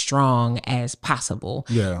and as strong as possible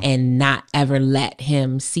and not ever let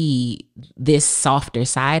him see this softer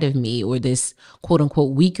side of me or this quote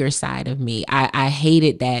unquote weaker side of me. I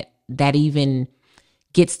hated that even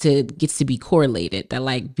gets to be correlated, that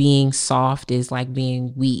like being soft is like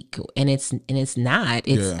being weak, and it's not.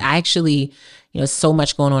 It's I actually, you know, so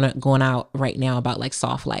much going out right now about like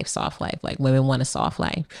soft life, like women want a soft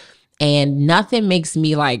life, and nothing makes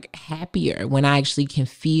me like happier when I actually can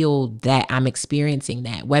feel that I'm experiencing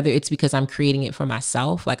that, whether it's because I'm creating it for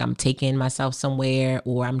myself, like I'm taking myself somewhere,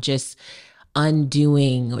 or I'm just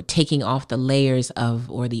undoing or taking off the layers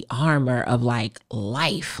of, or the armor of like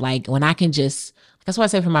life. Like when I can just, that's why I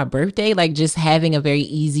said for my birthday, like just having a very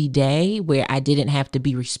easy day where I didn't have to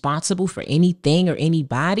be responsible for anything or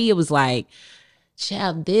anybody. It was like,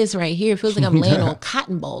 child, this right here feels like I'm laying on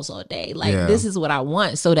cotton balls all day. Like this is what I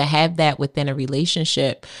want. So to have that within a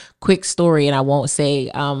relationship, quick story, and I won't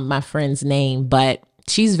say my friend's name, but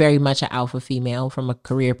she's very much an alpha female from a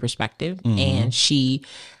career perspective. And she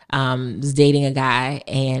was dating a guy,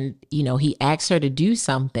 and you know, he asked her to do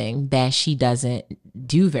something that she doesn't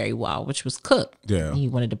do very well, which was cook. He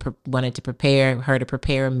wanted to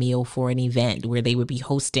prepare a meal for an event where they would be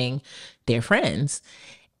hosting their friends.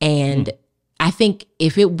 And I think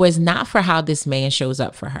if it was not for how this man shows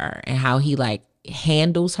up for her and how he like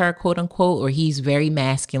handles her, quote unquote, or he's very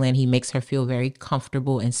masculine, he makes her feel very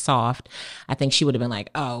comfortable and soft, I think she would have been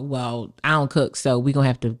like, oh, well, I don't cook, so we're gonna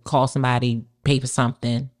have to call somebody, pay for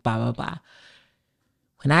something, blah, blah, blah.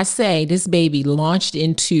 When I say this baby launched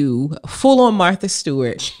into full-on Martha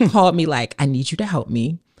Stewart, called me like, I need you to help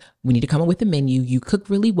me. We need to come up with a menu. You cook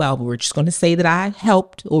really well, but we're just going to say that I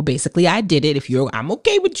helped, or basically I did it. I'm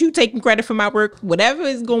okay with you taking credit for my work. Whatever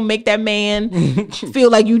is going to make that man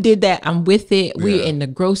feel like you did that, I'm with it. We're in the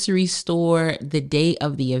grocery store the day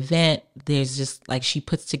of the event. There's just like, she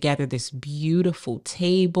puts together this beautiful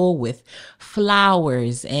table with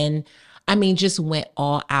flowers, and I mean, just went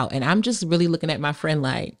all out. And I'm just really looking at my friend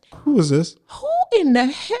like, who is this? Who in the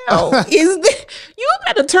hell is this? You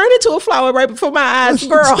better turn into a flower right before my eyes,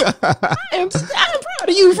 girl. I'm proud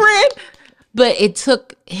of you, friend. But it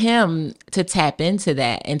took him to tap into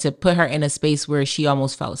that and to put her in a space where she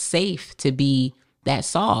almost felt safe to be that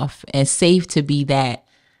soft and safe to be that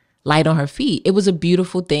light on her feet. It was a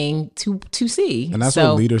beautiful thing to see. And that's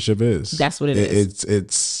what leadership is. That's what it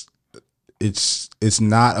is. It's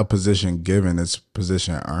not a position given, it's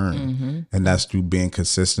position earned. And that's through being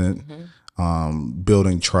consistent,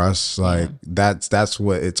 building trust. Like that's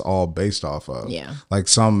what it's all based off of. Like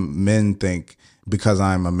some men think because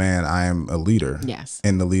I'm a man, I am a leader.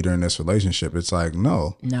 And the leader in this relationship. It's like,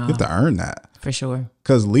 no. You have to earn that. For sure.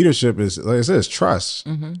 Because leadership is, like I said, it's trust.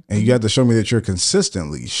 And you have to show me that you're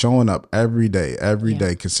consistently showing up every day,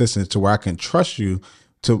 consistent, to where I can trust you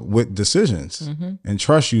with decisions and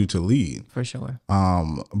trust you to lead. For sure.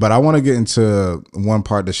 But I want to get into one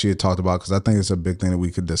part that she had talked about, because I think it's a big thing that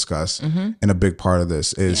we could discuss. And a big part of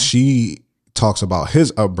this is she talks about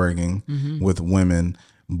his upbringing with women,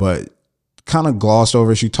 but kind of glossed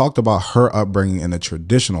over. She talked about her upbringing in a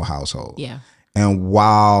traditional household. Yeah. And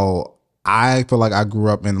while I feel like I grew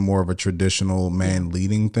up in more of a traditional man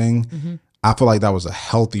leading thing, I feel like that was a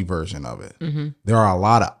healthy version of it. There are a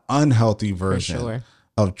lot of unhealthy versions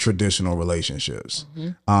of traditional relationships.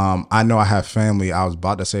 I know I have family. I was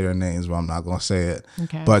about to say their names, but I'm not going to say it.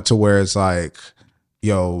 Okay. But to where it's like,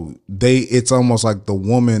 yo, it's almost like the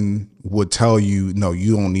woman would tell you, no,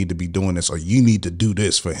 you don't need to be doing this, or you need to do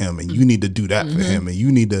this for him, and you need to do that for him, and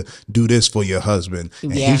you need to do this for your husband,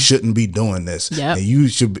 and he shouldn't be doing this. And you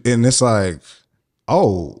should, and it's like,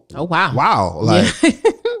 oh wow. Like,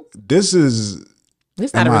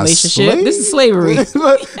 It's not a relationship. This is slavery.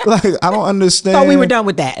 Like, I don't understand. Thought we were done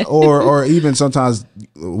with that. or even sometimes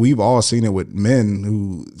we've all seen it with men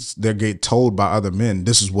who they get told by other men,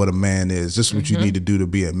 this is what a man is. This is what you need to do to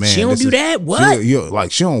be a man. She don't do that.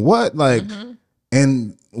 What? She don't what? Like,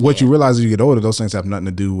 and what you realize as you get older, those things have nothing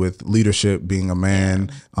to do with leadership, being a man,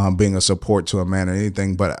 being a support to a man or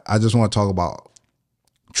anything. But I just want to talk about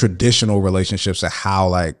traditional relationships and how,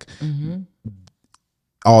 like,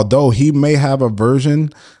 although he may have a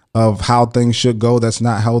version of how things should go that's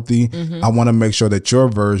not healthy, I want to make sure that your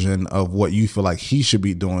version of what you feel like he should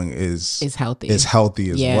be doing is healthy as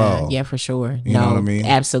well. Yeah, for sure. You know what I mean?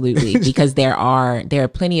 Absolutely. Because there are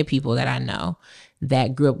plenty of people that I know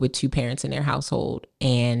that grew up with two parents in their household,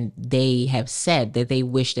 and they have said that they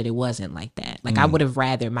wish that it wasn't like that. Like, I would have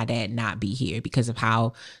rather my dad not be here because of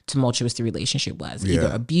how tumultuous the relationship was.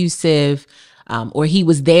 Either abusive, or he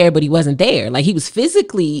was there, but he wasn't there. Like, he was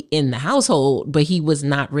physically in the household, but he was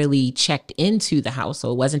not really checked into the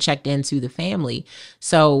household, wasn't checked into the family.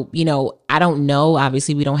 So, I don't know.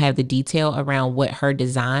 Obviously, we don't have the detail around what her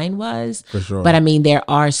design was. For sure. But I mean, there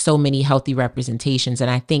are so many healthy representations. And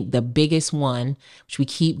I think the biggest one, which we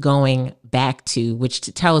keep going back to, which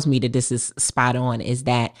tells me that this is spot on, is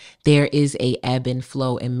that there is a ebb and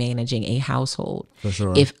flow in managing a household. For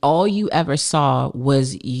sure. If all you ever saw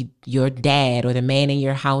was your dad or the man in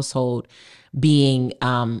your household being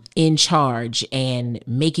in charge and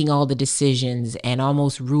making all the decisions and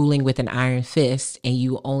almost ruling with an iron fist, and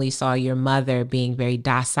you only saw your mother being very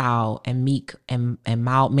docile and meek and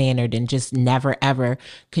mild-mannered and just never ever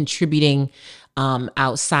contributing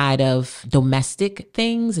outside of domestic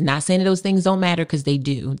things. Not saying that those things don't matter, because they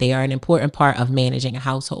do. They are an important part of managing a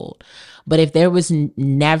household. But if there was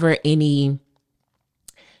never any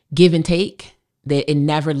give and take, that it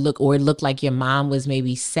never looked like your mom was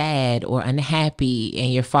maybe sad or unhappy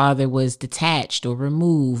and your father was detached or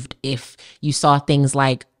removed. If you saw things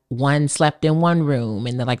like one slept in one room,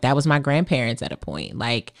 and like, that was my grandparents at a point.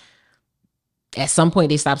 Like, at some point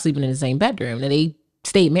they stopped sleeping in the same bedroom, and they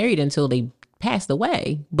stayed married until they passed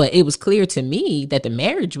away. But it was clear to me that the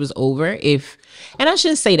marriage was over. And I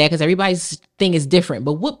shouldn't say that, because everybody's thing is different,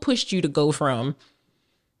 but what pushed you to go from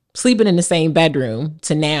sleeping in the same bedroom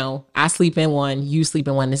to now I sleep in one, you sleep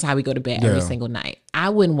in one, this is how we go to bed every single night? I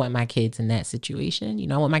wouldn't want my kids in that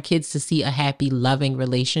situation. I want my kids to see a happy, loving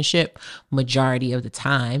relationship majority of the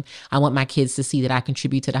time. I want my kids to see that I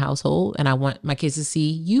contribute to the household, and I want my kids to see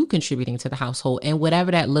you contributing to the household, and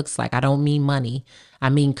whatever that looks like. I don't mean money. I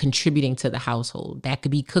mean contributing to the household. That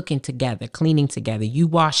could be cooking together, cleaning together, you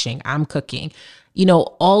washing, I'm cooking,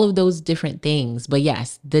 all of those different things. But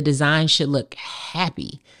yes, the design should look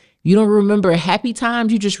happy. You don't remember happy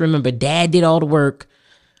times. You just remember dad did all the work,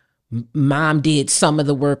 mom did some of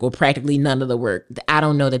the work or practically none of the work. I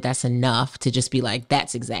don't know that that's enough to just be like,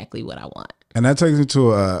 that's exactly what I want. And that takes me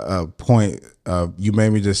to a point of, you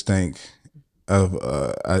made me just think of,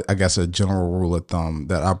 I guess, a general rule of thumb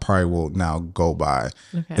that I probably will now go by,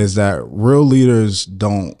 is that real leaders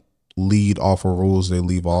don't lead off of rules. They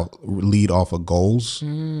lead off of goals.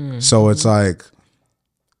 So it's like,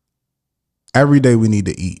 every day we need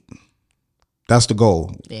to eat. That's the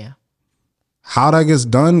goal. Yeah. How that gets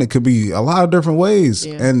done, it could be a lot of different ways.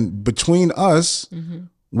 Yeah. And between us,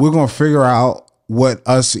 we're going to figure out what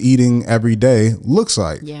us eating every day looks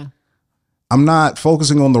like. Yeah. I'm not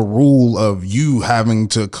focusing on the rule of you having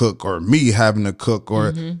to cook or me having to cook,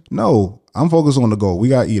 or no, I'm focused on the goal. We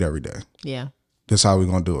got to eat every day. Yeah. That's how we're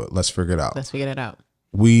going to do it. Let's figure it out. Let's figure it out.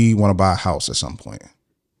 We want to buy a house at some point.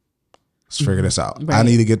 Let's figure this out. Right. I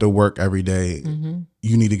need to get to work every day.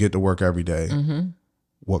 You need to get to work every day.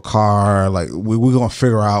 What car? Like, we're going to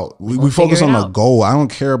figure out. We focus on the goal. I don't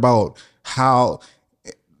care about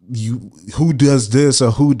who does this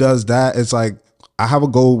or who does that. It's like, I have a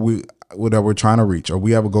goal. that we're trying to reach, or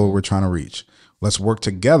we have a goal we're trying to reach. Let's work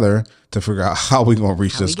together to figure out how we're going to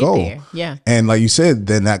reach this goal. There. Yeah. And like you said,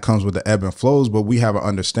 then that comes with the ebb and flows, but we have an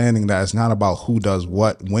understanding that it's not about who does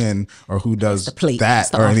what, when, or who does that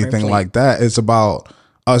or anything like that. It's about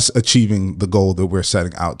us achieving the goal that we're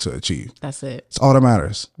setting out to achieve. That's it. It's all that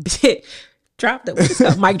matters. Drop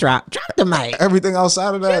the mic drop. Drop the mic. Everything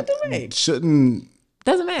outside of that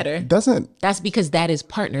doesn't matter. That's because that is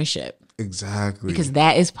partnership. Exactly. Because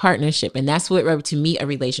that is partnership. And that's what, to me, a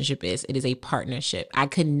relationship is. It is a partnership. I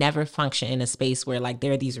could never function in a space where like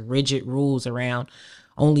there are these rigid rules around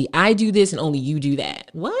only I do this and only you do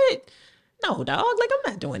that. What? No, dog. Like,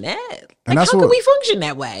 I'm not doing that. Like, how can we function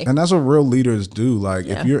that way? And that's what real leaders do. Like,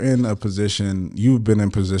 if you're in a position, you've been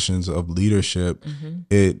in positions of leadership,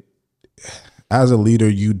 as a leader,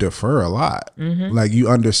 you defer a lot. Like, you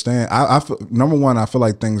understand. I feel, number one, I feel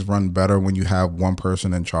like things run better when you have one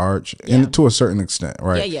person in charge, and to a certain extent,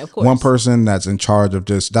 right? Yeah, of course. One person that's in charge of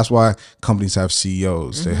just, that's why companies have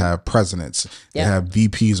CEOs, they have presidents, they have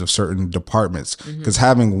VPs of certain departments, because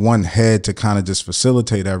having one head to kind of just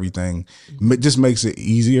facilitate everything just makes it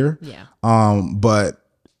easier. But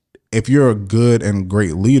if you're a good and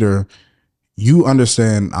great leader, you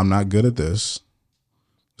understand, I'm not good at this.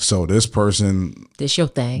 So this person, this your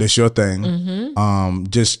thing.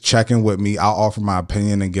 Just checking with me. I'll offer my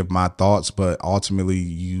opinion and give my thoughts, but ultimately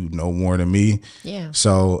you know more than me. Yeah.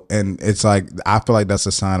 So, and it's like, I feel like that's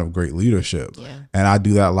a sign of great leadership. Yeah. And I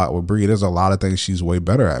do that a lot with Bree. There's a lot of things she's way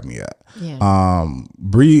better at me at. Yeah.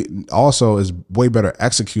 Bree also is way better at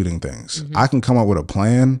executing things. I can come up with a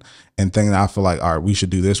plan and think that I feel like, all right, we should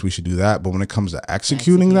do this, we should do that. But when it comes to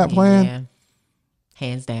executing that plan,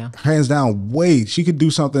 hands down, she could do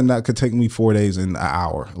something that could take me 4 days in an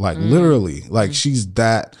hour. Like literally, like she's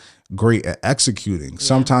that great at executing.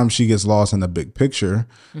 Sometimes she gets lost in the big picture.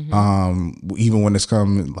 Even when it's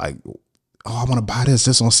come like, oh, I want to buy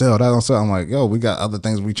this on sale, that on sale. I'm like, yo, we got other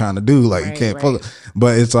things we trying to do. Like, you can't focus.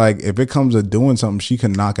 But it's like, if it comes to doing something, she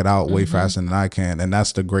can knock it out way faster than I can. And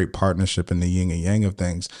that's the great partnership in the yin and yang of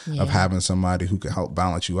things, of having somebody who can help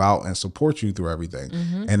balance you out and support you through everything.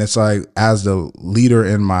 And it's like, as the leader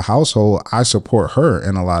in my household, I support her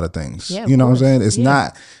in a lot of things. You know what I'm saying? It's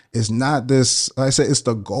not this, like I said, it's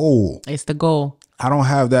the goal. It's the goal. I don't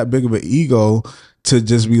have that big of an ego to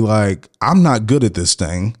just be like, I'm not good at this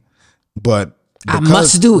thing, but I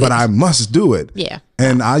must do it. Yeah.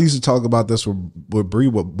 And I used to talk about this with Bree,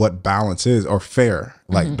 what balance is, or fair.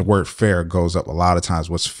 Like the word fair goes up a lot of times.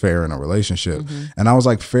 What's fair in a relationship? And I was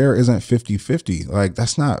like, fair isn't 50-50. Like,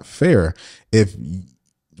 that's not fair. If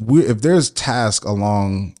there's tasks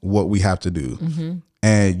along what we have to do,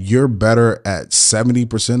 and you're better at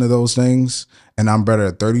 70% of those things, and I'm better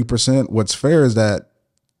at 30%, what's fair is that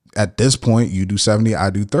at this point, you do 70, I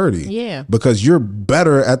do 30. Yeah. Because you're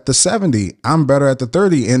better at the 70, I'm better at the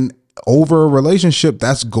 30. And over a relationship,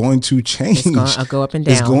 that's going to change. It's going to go up and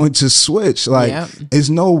down. It's going to switch. Like, it's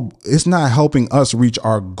not helping us reach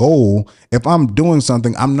our goal if I'm doing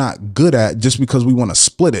something I'm not good at just because we want to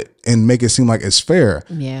split it and make it seem like it's fair.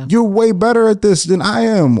 Yeah. You're way better at this than I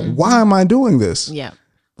am. Why am I doing this? Yeah.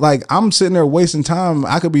 Like, I'm sitting there wasting time.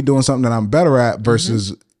 I could be doing something that I'm better at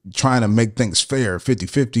versus trying to make things fair,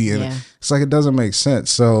 50-50. And it's like, it doesn't make sense.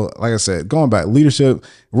 So like I said, going back, leadership,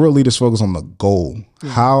 real leaders focus on the goal.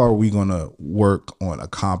 How are we going to work on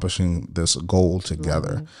accomplishing this goal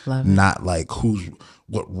together? Love it. Not like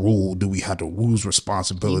what rule do we have to, whose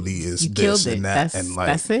responsibility is this and that.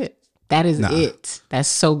 That's it. That is it. That's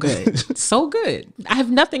so good. So good. I have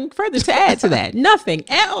nothing further to add to that. Nothing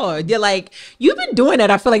at all. You're like, you've been doing that.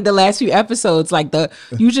 I feel like the last few episodes, like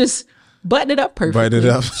you just button it up perfectly. Button it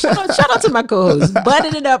up. Shout out to my co-host.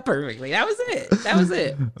 Button it up perfectly. That was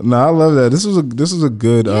it. No, I love that. This was a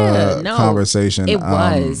good conversation. It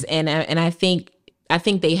was, and I think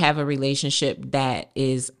they have a relationship that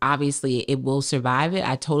is, obviously, it will survive it.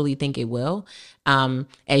 I totally think it will.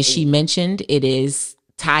 As she mentioned, it is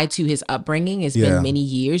tied to his upbringing. It's been many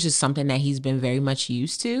years. It's something that he's been very much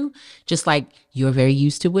used to, just like you're very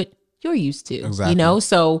used to what you're used to. Exactly. You know,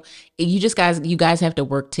 so you guys have to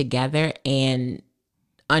work together and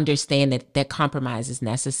understand that compromise is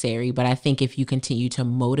necessary. But I think if you continue to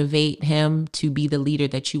motivate him to be the leader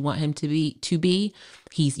that you want him to be,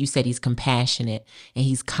 you said he's compassionate and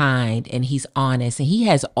he's kind and he's honest and he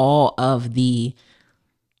has all of the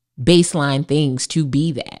baseline things to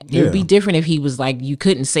be that. It would be different if he was like, you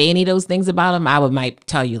couldn't say any of those things about him. I might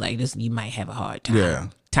tell you like this, you might have a hard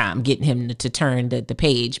time getting him to turn the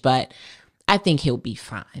page, but I think he'll be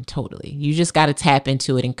fine. Totally. You just got to tap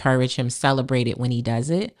into it, encourage him, celebrate it when he does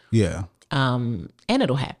it. Yeah. and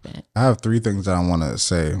it'll happen. I have 3 things that I want to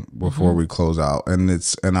say before we close out, and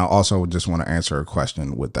I also just want to answer a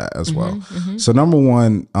question with that as well. So number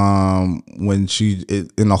one, when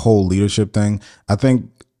in the whole leadership thing, I think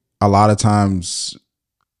a lot of times,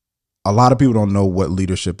 a lot of people don't know what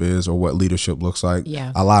leadership is or what leadership looks like.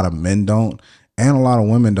 Yeah. A lot of men don't, and a lot of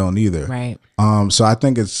women don't either. Right. So I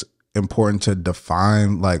think it's important to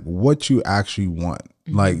define like what you actually want.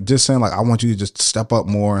 Like just saying like, I want you to just step up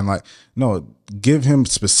more, and like, no, give him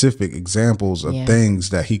specific examples of things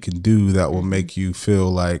that he can do that will make you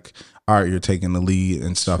feel like, all right, you're taking the lead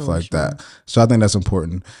and stuff like that. So I think that's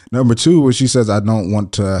important. Number 2, where she says, I don't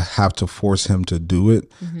want to have to force him to do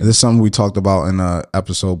it. And this is something we talked about in an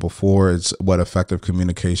episode before. It's what effective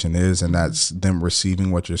communication is, and that's them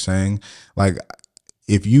receiving what you're saying. Like,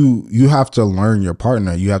 if you have to learn your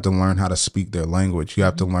partner, you have to learn how to speak their language. You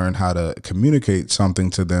have to learn how to communicate something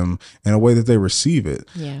to them in a way that they receive it.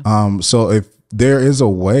 Yeah. So if there is a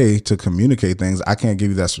way to communicate things, I can't give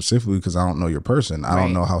you that specifically because I don't know your person. I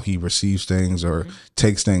don't know how he receives things or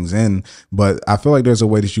takes things in, but I feel like there's a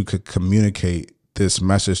way that you could communicate this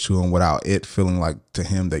message to him without it feeling like to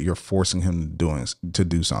him that you're forcing him to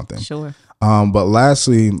do something. Sure. But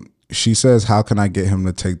lastly, she says, how can I get him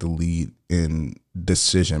to take the lead in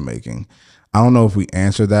decision making? I don't know if we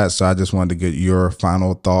answered that, so I just wanted to get your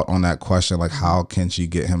final thought on that question. Like, how can she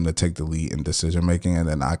get him to take the lead in decision making? And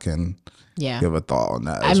then I can give a thought on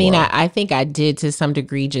that. I mean, I think I did to some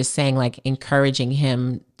degree, just saying like encouraging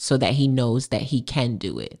him so that he knows that he can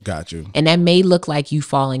do it. Got you. And that may look like you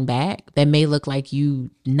falling back. That may look like you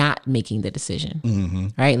not making the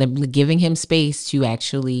decision, right? Like giving him space to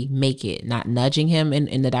actually make it, not nudging him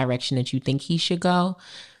in the direction that you think he should go,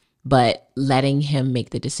 but letting him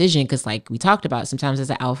make the decision. Because like we talked about, sometimes as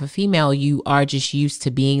an alpha female, you are just used to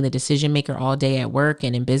being the decision maker all day at work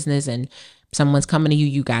and in business, and someone's coming to you,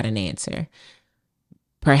 you got an answer.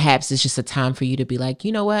 Perhaps it's just a time for you to be like,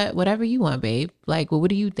 you know what, whatever you want, babe. Like, well, what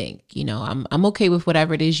do you think? You know, I'm okay with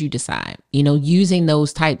whatever it is you decide. You know, using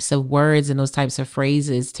those types of words and those types of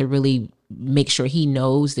phrases to really make sure he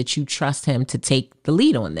knows that you trust him to take the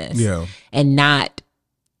lead on this. Yeah. And not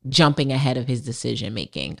jumping ahead of his decision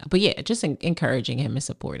making. But yeah, just encouraging him and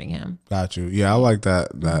supporting him. Got you. Yeah, I like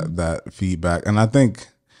that feedback. And I think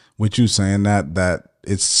with you saying that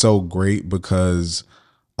it's so great because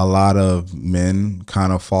a lot of men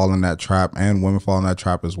kind of fall in that trap, and women fall in that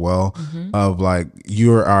trap as well, of like,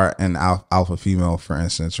 you are an alpha female, for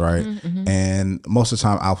instance, right? And most of the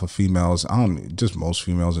time alpha females, just most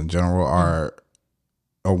females in general are,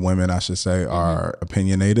 or women I should say, are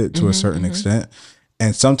opinionated to a certain extent.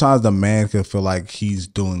 And sometimes the man could feel like he's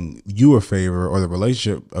doing you a favor or the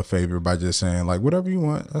relationship a favor by just saying like, whatever you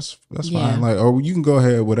want, that's fine. Like, or you can go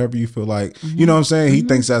ahead, whatever you feel like. You know what I'm saying? He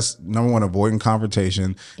thinks that's number 1, avoiding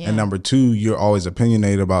confrontation. And number 2, you're always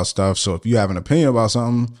opinionated about stuff. So if you have an opinion about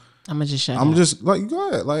something, I'm gonna just shut up. I'm just like, go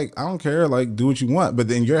ahead. Like, I don't care. Like, do what you want. But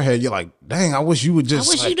in your head, you're like, dang, I wish you would just.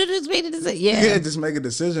 I wish you just made a decision. Yeah, just make a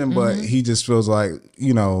decision. But he just feels like,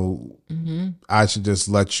 you know, I should just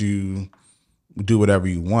let you do whatever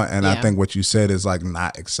you want. And I think what you said is like,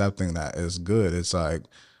 not accepting that is good. It's like,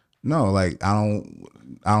 no, like, I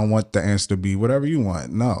don't want the answer to be whatever you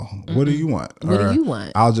want. No. What do you want? What do you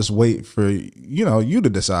want? I'll just wait for, you to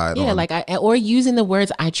decide. Yeah, like, or using the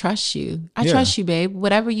words, I trust you. I trust you, babe.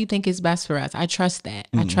 Whatever you think is best for us. I trust that.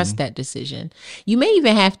 I trust that decision. You may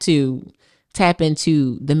even have to tap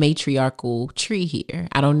into the matriarchal tree here.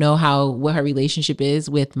 I don't know what her relationship is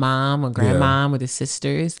with mom or grandmom or the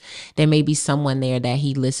sisters. There may be someone there that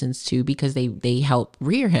he listens to because they help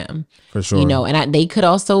rear him. For sure. You know, and they could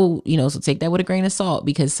also, so take that with a grain of salt,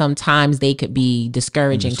 because sometimes they could be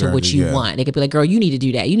discouraging to what you want. They could be like, girl, you need to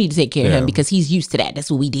do that. You need to take care of him because he's used to that.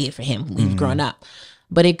 That's what we did for him when he was growing up.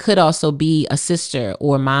 But it could also be a sister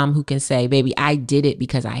or mom who can say, baby, I did it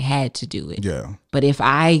because I had to do it. Yeah. But if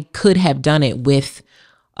I could have done it with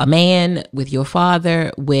a man, with your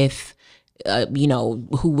father, with,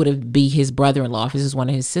 who would be his brother-in-law, if this is one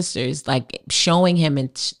of his sisters, like showing him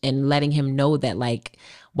and letting him know that, like,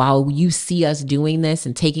 while you see us doing this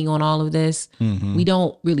and taking on all of this, we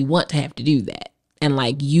don't really want to have to do that. And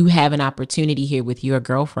like, you have an opportunity here with your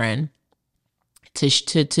girlfriend to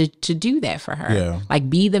do that for her. Yeah. Like,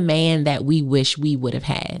 be the man that we wish we would have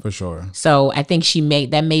had. For sure. So I think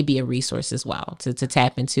that may be a resource as well, to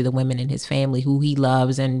tap into the women in his family who he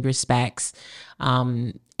loves and respects,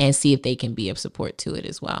 and see if they can be of support to it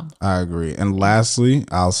as well. I agree. And lastly,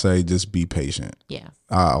 I'll say just be patient. Yeah.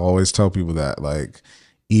 I always tell people that, like,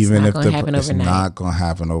 even if it's not going to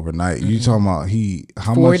happen overnight. You talking about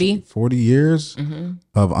 40 years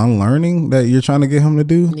of unlearning that you're trying to get him to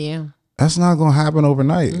do? Yeah. That's not going to happen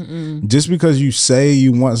overnight. Just because you say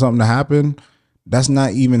you want something to happen, that's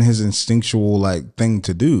not even his instinctual like thing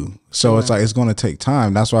to do. So it's like, it's going to take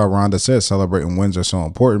time. That's why Rhonda said celebrating wins are so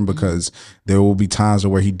important, because there will be times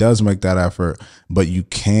where he does make that effort, but you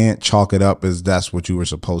can't chalk it up as that's what you were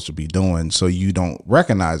supposed to be doing. So you don't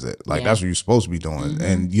recognize it. Like that's what you're supposed to be doing.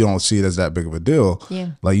 And you don't see it as that big of a deal.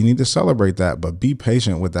 Like you need to celebrate that, but be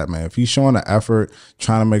patient with that, man. If he's showing the effort,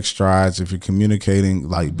 trying to make strides, if you're communicating,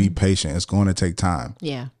 like be patient. It's going to take time.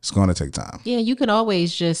 Yeah. It's going to take time. Yeah. You could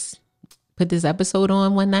always just put this episode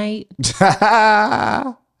on one night.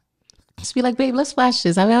 Just be like, babe, let's watch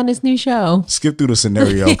this. I'm on this new show. Skip through the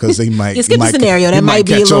scenario because they might. Skip the scenario. That might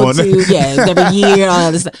be a little too. Yeah, every year,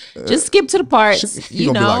 all this stuff. Just skip to the parts.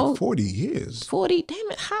 You know, be like 40 years. 40. Damn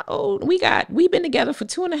it! How old? We've been together for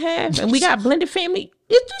 2.5, and we got blended family.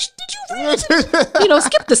 Did you read?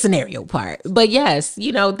 Skip the scenario part. But yes,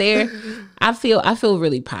 I feel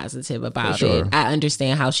really positive about it. I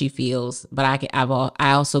understand how she feels, but I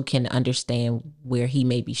also can understand where he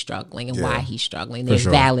may be struggling and why he's struggling. There's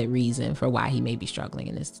valid reason for why he may be struggling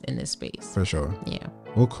in this space. For sure. Yeah.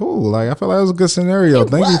 Well, cool. Like, I feel like it was a good scenario.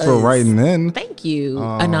 Thank you for writing in. Thank you,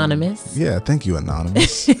 Anonymous. Yeah, thank you,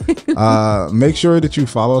 Anonymous. Make sure that you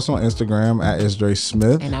follow us on Instagram at Isdre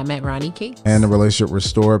Smith. And I'm at Ronnie Cakes. And the Relationship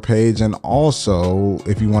Restore page. And also,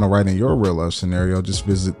 if you want to write in your real love scenario, just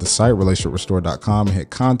visit the site, relationshiprestore.com, and hit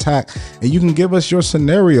contact. And you can give us your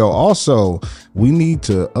scenario. Also, we need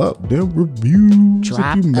to up the reviews.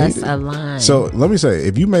 Drop us a line. So let me say,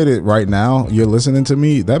 if you made it right now, you're listening to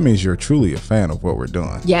me, that means you're truly a fan of what we're doing.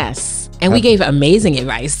 Yes. And we gave amazing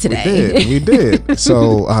advice today. We did.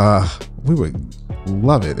 So we would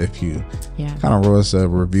love it if you kind of wrote us a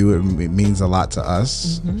review. It means a lot to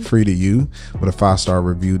us, free to you, but a 5-star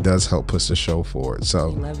review does help push the show forward. So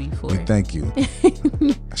we love you for it. Thank you.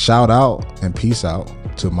 Shout out and peace out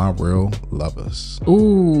to my real lovers.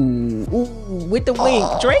 Ooh, with the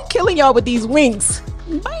wink. Drake killing y'all with these winks.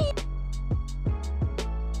 Bye.